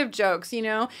best kind of jokes,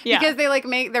 Yeah. Because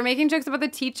they're making jokes about the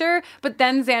teacher, but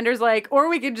then Xander's like, or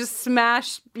we could just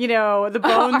smash, the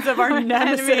bones of our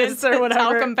nemesis or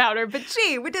whatever. Talcum powder. But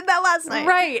gee, we did that last night.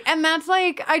 Right. And that's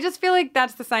I just feel like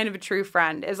that's the sign of a true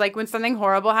friend, is when something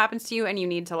horrible happens to you and you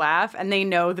need to laugh and they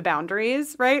know the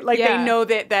boundaries, right? They know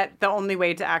that the only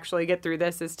way to actually get through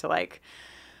this is to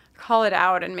call it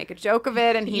out and make a joke of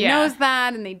it, and he knows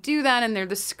that, and they do that, and they're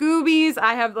the Scoobies.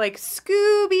 I have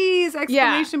Scoobies!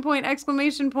 Exclamation point.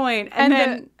 And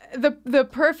then the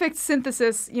perfect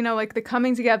synthesis, the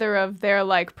coming together of their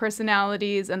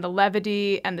personalities and the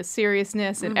levity and the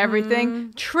seriousness and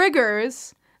everything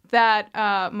triggers that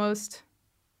most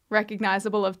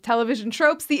recognizable of television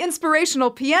tropes, the inspirational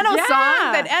piano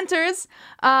song that enters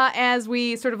as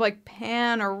we sort of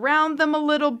pan around them a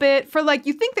little bit for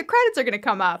you think the credits are going to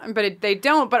come up. But they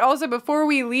don't. But also before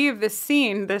we leave this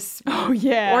scene, this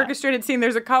orchestrated scene,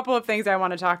 there's a couple of things I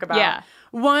want to talk about. Yeah.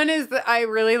 One is that I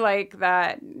really like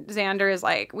that Xander is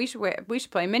we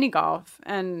should play mini golf,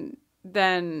 and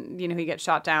then he gets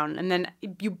shot down, and then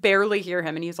you barely hear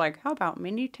him, and he's like, how about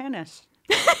mini tennis?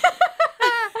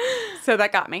 So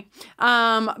that got me.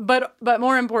 But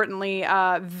more importantly,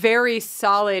 very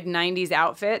solid 90s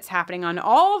outfits happening on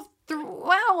all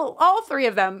three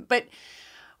of them. But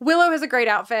Willow has a great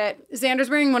outfit. Xander's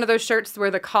wearing one of those shirts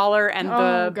where the collar and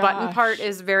the button part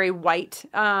is very white.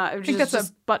 I think that's a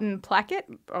button placket.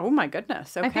 Oh my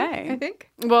goodness. Okay. I think.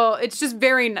 Well, it's just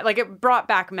very, it brought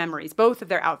back memories, both of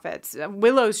their outfits.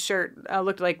 Willow's shirt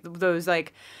looked like those,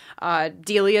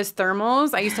 Delia's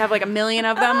thermals. I used to have a million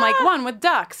of them, one with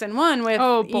ducks and one with,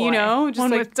 just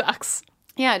one with ducks.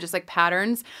 Yeah, just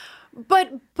patterns.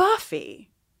 But Buffy,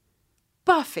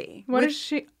 Buffy. What is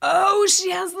she? Oh, she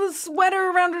has the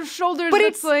sweater around her shoulders. But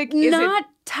that's it's like not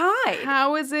tied.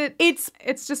 How is it? It's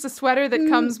just a sweater that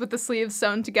comes with the sleeves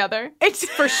sewn together. It's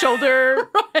for shoulder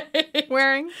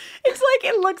wearing. It's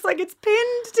like, it looks like it's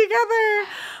pinned together.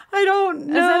 I don't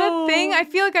know. Is that a thing? I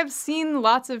feel like I've seen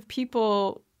lots of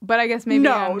people, but I guess maybe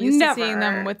I'm used to seeing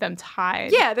them with them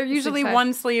tied. Yeah, they're usually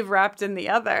one sleeve wrapped in the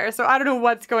other. So I don't know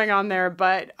what's going on there,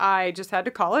 but I just had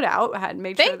to call it out. I had to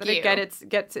make sure that it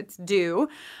gets its due.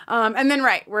 And then,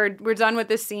 we're done with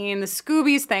this scene. The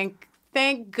Scoobies,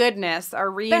 thank goodness, are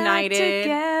reunited.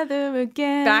 Back together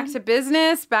again. Back to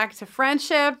business, back to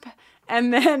friendship.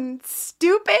 And then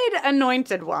stupid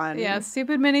Anointed One. Yeah,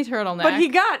 stupid mini turtleneck. But he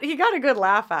got a good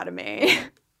laugh out of me.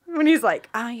 When he's like,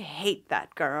 I hate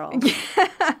that girl. It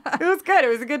was good. It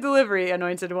was a good delivery,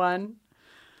 Anointed One.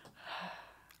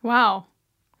 Wow.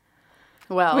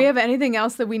 Well, do we have anything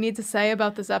else that we need to say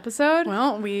about this episode?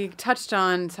 Well, we touched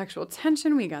on sexual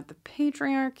tension. We got the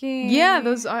patriarchy. Yeah,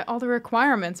 those all the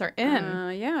requirements are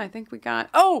in. Yeah, I think we got...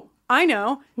 Oh, I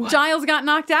know. What? Giles got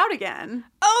knocked out again.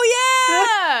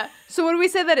 Oh, yeah! So what do we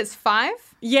say that is 5?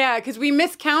 Yeah, because we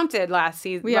miscounted last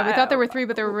season. Yeah, we thought there were 3,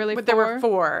 but there were really 4. But there were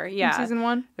 4, yeah. From season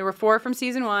 1? There were 4 from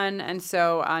season 1, and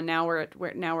so now we're at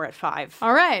 5.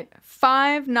 All right.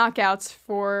 5 knockouts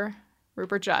for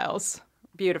Rupert Giles.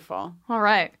 Beautiful. All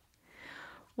right.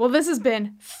 Well, this has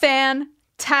been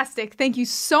fantastic. Thank you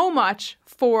so much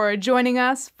for joining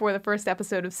us for the first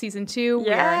episode of season 2. Yes!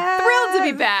 We are thrilled to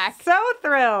be back. So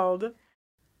thrilled.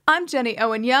 I'm Jenny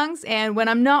Owen Youngs, and when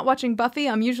I'm not watching Buffy,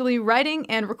 I'm usually writing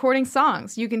and recording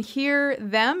songs. You can hear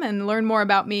them and learn more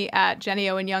about me at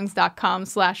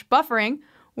jennyowenyoungs.com/buffering,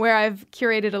 where I've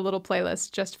curated a little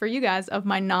playlist just for you guys of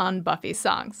my non-Buffy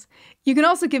songs. You can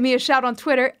also give me a shout on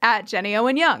Twitter at Jenny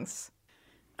Owen Youngs.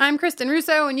 I'm Kristen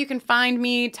Russo, and you can find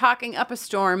me talking up a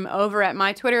storm over at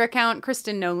my Twitter account,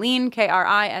 Kristen Noeline,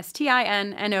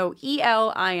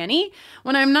 KristinnNoeline.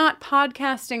 When I'm not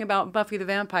podcasting about Buffy the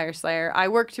Vampire Slayer, I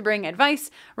work to bring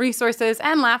advice, resources,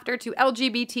 and laughter to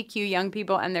LGBTQ young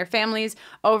people and their families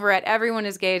over at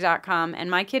everyoneisgay.com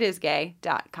and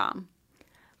mykidisgay.com.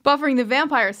 Buffering the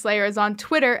Vampire Slayer is on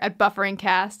Twitter at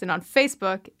BufferingCast and on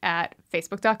Facebook at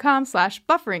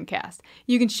facebook.com/BufferingCast.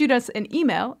 You can shoot us an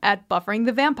email at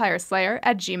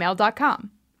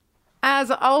bufferingthevampireslayer@gmail.com.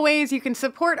 As always, you can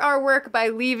support our work by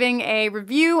leaving a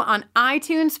review on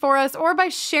iTunes for us or by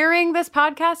sharing this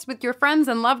podcast with your friends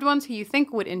and loved ones who you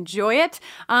think would enjoy it.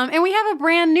 And we have a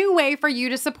brand new way for you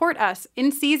to support us.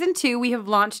 In season 2, we have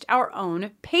launched our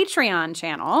own Patreon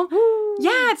channel. Woo.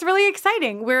 Yeah, it's really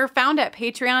exciting. We're found at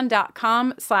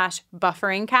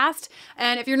patreon.com/bufferingcast.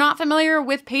 And if you're not familiar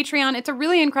with Patreon, it's a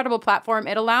really incredible platform.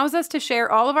 It allows us to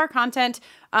share all of our content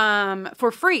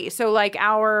for free. So like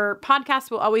our podcast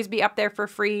will always be up there for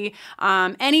free.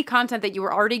 Any content that you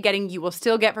were already getting, you will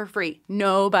still get for free.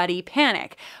 Nobody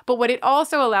panic. But what it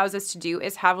also allows us to do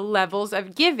is have levels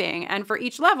of giving. And for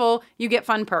each level, you get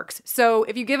fun perks. So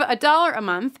if you give $1 a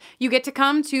month, you get to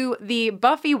come to the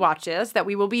Buffy watches that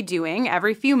we will be doing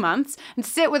every few months and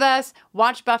sit with us,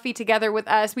 watch Buffy together with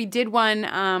us. We did one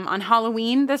on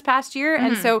Halloween this past year.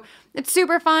 And so it's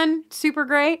super fun, super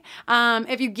great.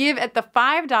 If you give at the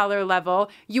 $5 level,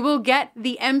 you will get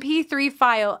the MP3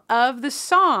 file of the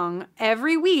song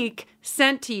every week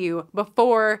sent to you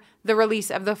before the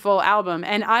release of the full album.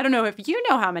 And I don't know if you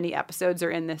know how many episodes are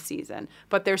in this season,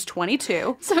 but there's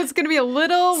 22. So it's going to be a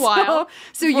little while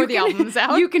before the album's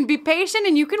out. You can be patient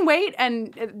and you can wait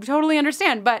and totally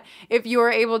understand. But if you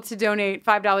are able to donate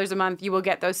 $5 a month, you will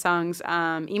get those songs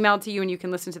emailed to you and you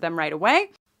can listen to them right away.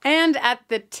 And at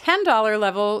the $10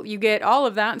 level, you get all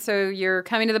of that. So you're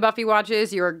coming to the Buffy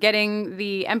Watches, you're getting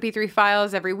the MP3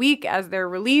 files every week as they're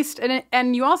released,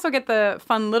 and you also get the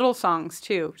fun little songs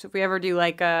too. So if we ever do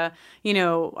like a,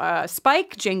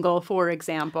 Spike jingle, for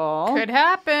example. Could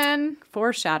happen.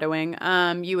 Foreshadowing.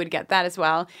 You would get that as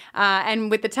well. And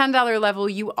with the $10 level,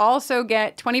 you also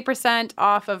get 20%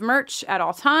 off of merch at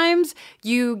all times.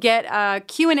 You get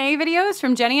Q&A videos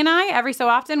from Jenny and I. Every so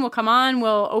often we'll come on,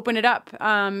 we'll open it up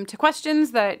to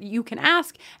questions that you can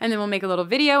ask, and then we'll make a little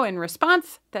video in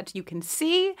response that you can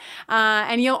see.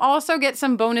 And you'll also get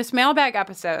some bonus mailbag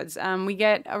episodes. We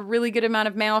get a really good amount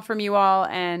of mail from you all,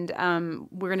 and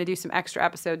we're going to do some extra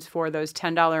episodes for those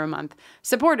 $10 a month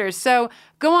supporters. So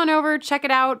go on over, check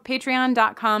it out,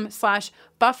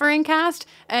 patreon.com/bufferingcast.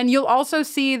 And you'll also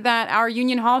see that our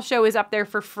Union Hall show is up there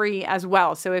for free as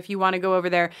well. So if you want to go over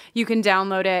there, you can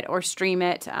download it or stream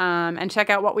it and check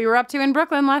out what we were up to in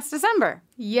Brooklyn last December.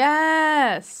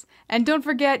 Yes. And don't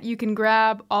forget, you can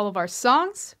grab all of our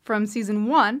songs from season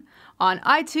 1 on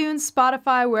iTunes,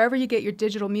 Spotify, wherever you get your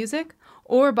digital music,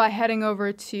 or by heading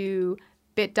over to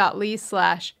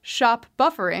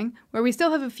bit.ly/shopbuffering, where we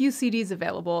still have a few CDs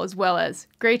available, as well as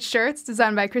great shirts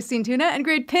designed by Christine Tuna and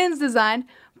great pins designed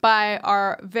by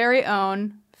our very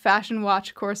own fashion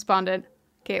watch correspondent,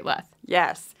 Kate Leth.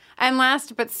 Yes. And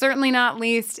last but certainly not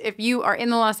least, if you are in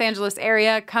the Los Angeles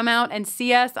area, come out and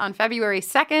see us on February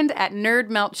 2nd at Nerd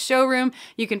Melt Showroom.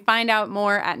 You can find out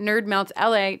more at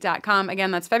nerdmeltla.com. Again,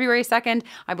 that's February 2nd.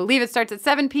 I believe it starts at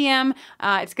 7 p.m.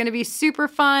 It's going to be super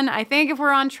fun. I think if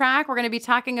we're on track, we're going to be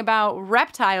talking about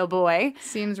Reptile Boy.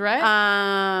 Seems right.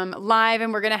 Live,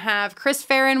 and we're going to have Chris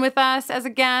Farron with us as a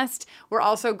guest. We're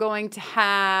also going to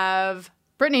have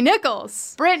Brittany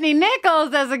Nichols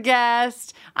as a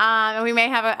guest. And we may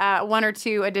have one or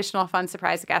two additional fun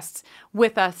surprise guests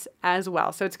with us as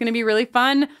well. So it's going to be really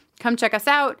fun. Come check us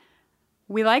out.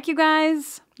 We like you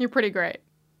guys. You're pretty great.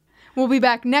 We'll be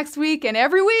back next week and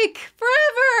every week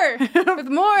forever with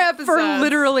more episodes. For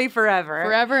literally forever.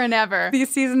 Forever and ever.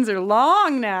 These seasons are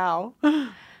long now.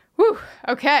 Whew.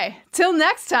 Okay. Till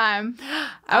next time.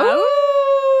 Ooh.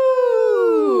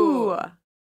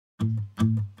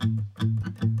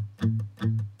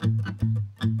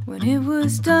 When it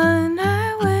was done,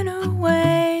 I went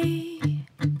away.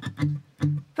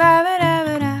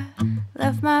 Ba-ba-da-ba-da.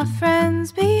 Left my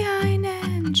friends behind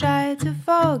and tried to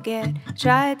forget.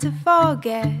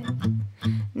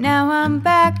 Now I'm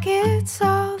back, it's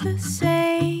all the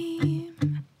same.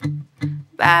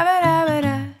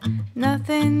 Ba-ba-da-ba-da.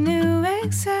 Nothing new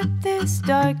except this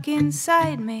dark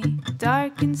inside me.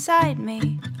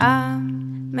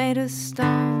 I'm made of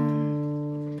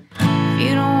stone. If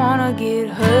you don't wanna get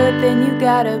hurt, then you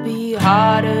gotta be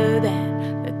harder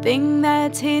than the thing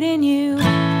that's hitting you.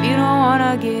 If you don't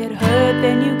wanna get hurt,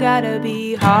 then you gotta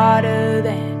be harder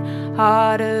than.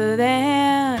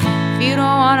 If you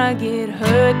don't wanna get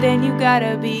hurt, then you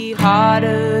gotta be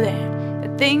harder than the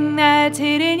thing that's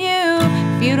hitting you.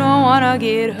 If you don't wanna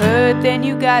get hurt, then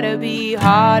you gotta be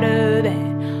harder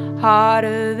than.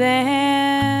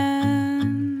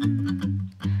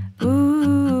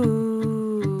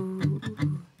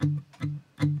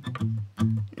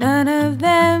 None of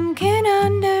them can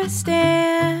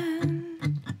understand.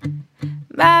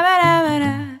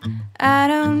 Ba-ba-da-ba-da. I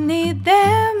don't need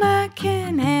them, I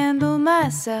can handle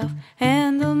myself.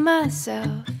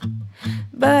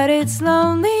 But it's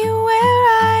lonely where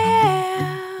I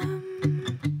am.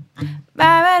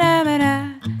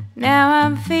 Ba-ba-da-ba-da. Now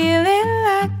I'm feeling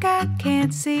like I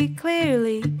can't see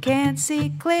clearly.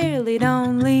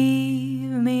 Don't leave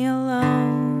me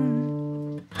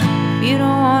alone. If you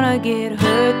don't wanna get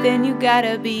hurt, then you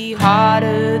gotta be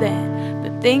harder than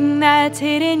the thing that's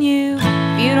hitting you.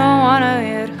 If you don't wanna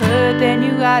get hurt, then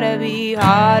you gotta be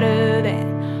harder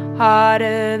than.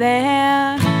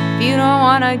 If you don't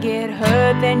wanna get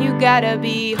hurt, then you gotta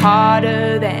be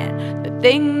harder than the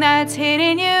thing that's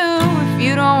hitting you. If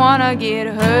you don't wanna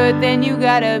get hurt, then you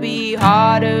gotta be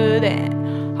harder than.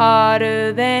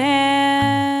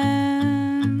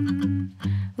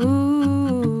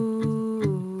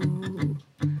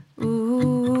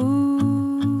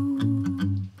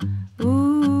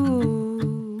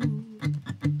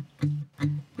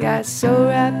 Got so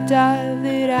wrapped up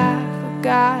that I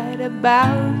forgot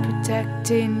about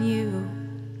protecting you.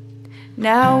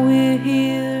 Now we're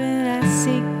here and I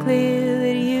see clear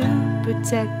that you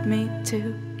protect me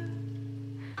too.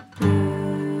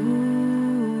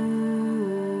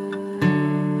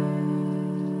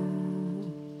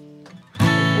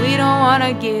 If we don't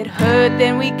wanna get hurt,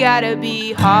 then we gotta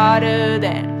be harder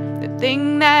than the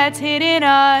thing that's hitting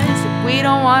us. If we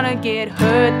don't wanna get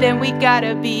hurt, then we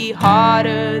gotta be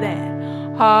harder than.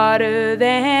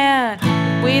 If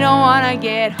we don't wanna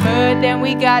get hurt, then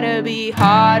we gotta be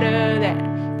harder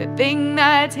than the thing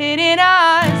that's hitting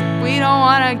us. If we don't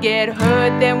wanna get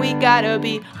hurt, then we gotta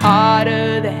be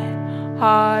harder than.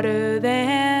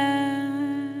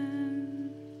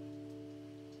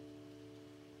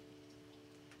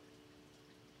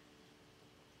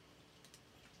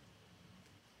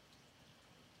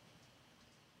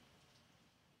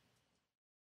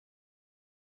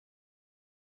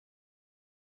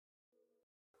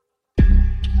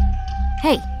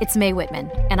 Hey, it's Mae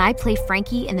Whitman, and I play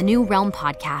Frankie in the new Realm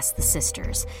podcast, The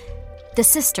Sisters. The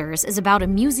Sisters is about a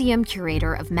museum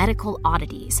curator of medical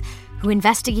oddities who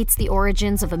investigates the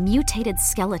origins of a mutated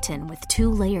skeleton with 2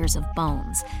 layers of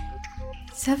bones.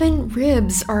 7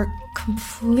 ribs are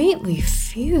completely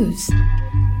fused.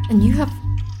 And you have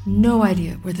no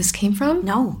idea where this came from?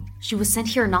 No, she was sent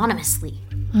here anonymously.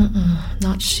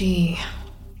 Not she.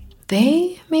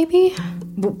 They, maybe?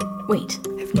 Wait.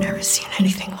 I've never seen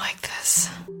anything like this.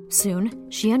 Soon,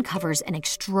 she uncovers an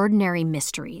extraordinary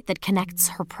mystery that connects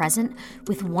her present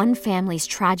with one family's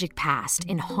tragic past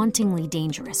in hauntingly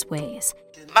dangerous ways.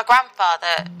 My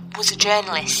grandfather was a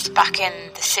journalist back in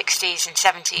the 60s and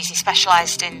 70s. He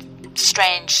specialised in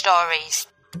strange stories.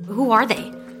 Who are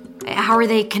they? How are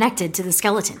they connected to the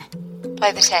skeleton?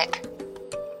 Play the tape.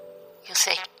 You'll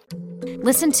see.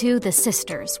 Listen to The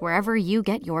Sisters wherever you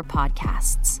get your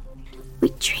podcasts. We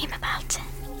dream about it.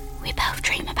 We both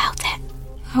dream about it.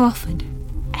 How often?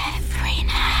 Every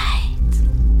night.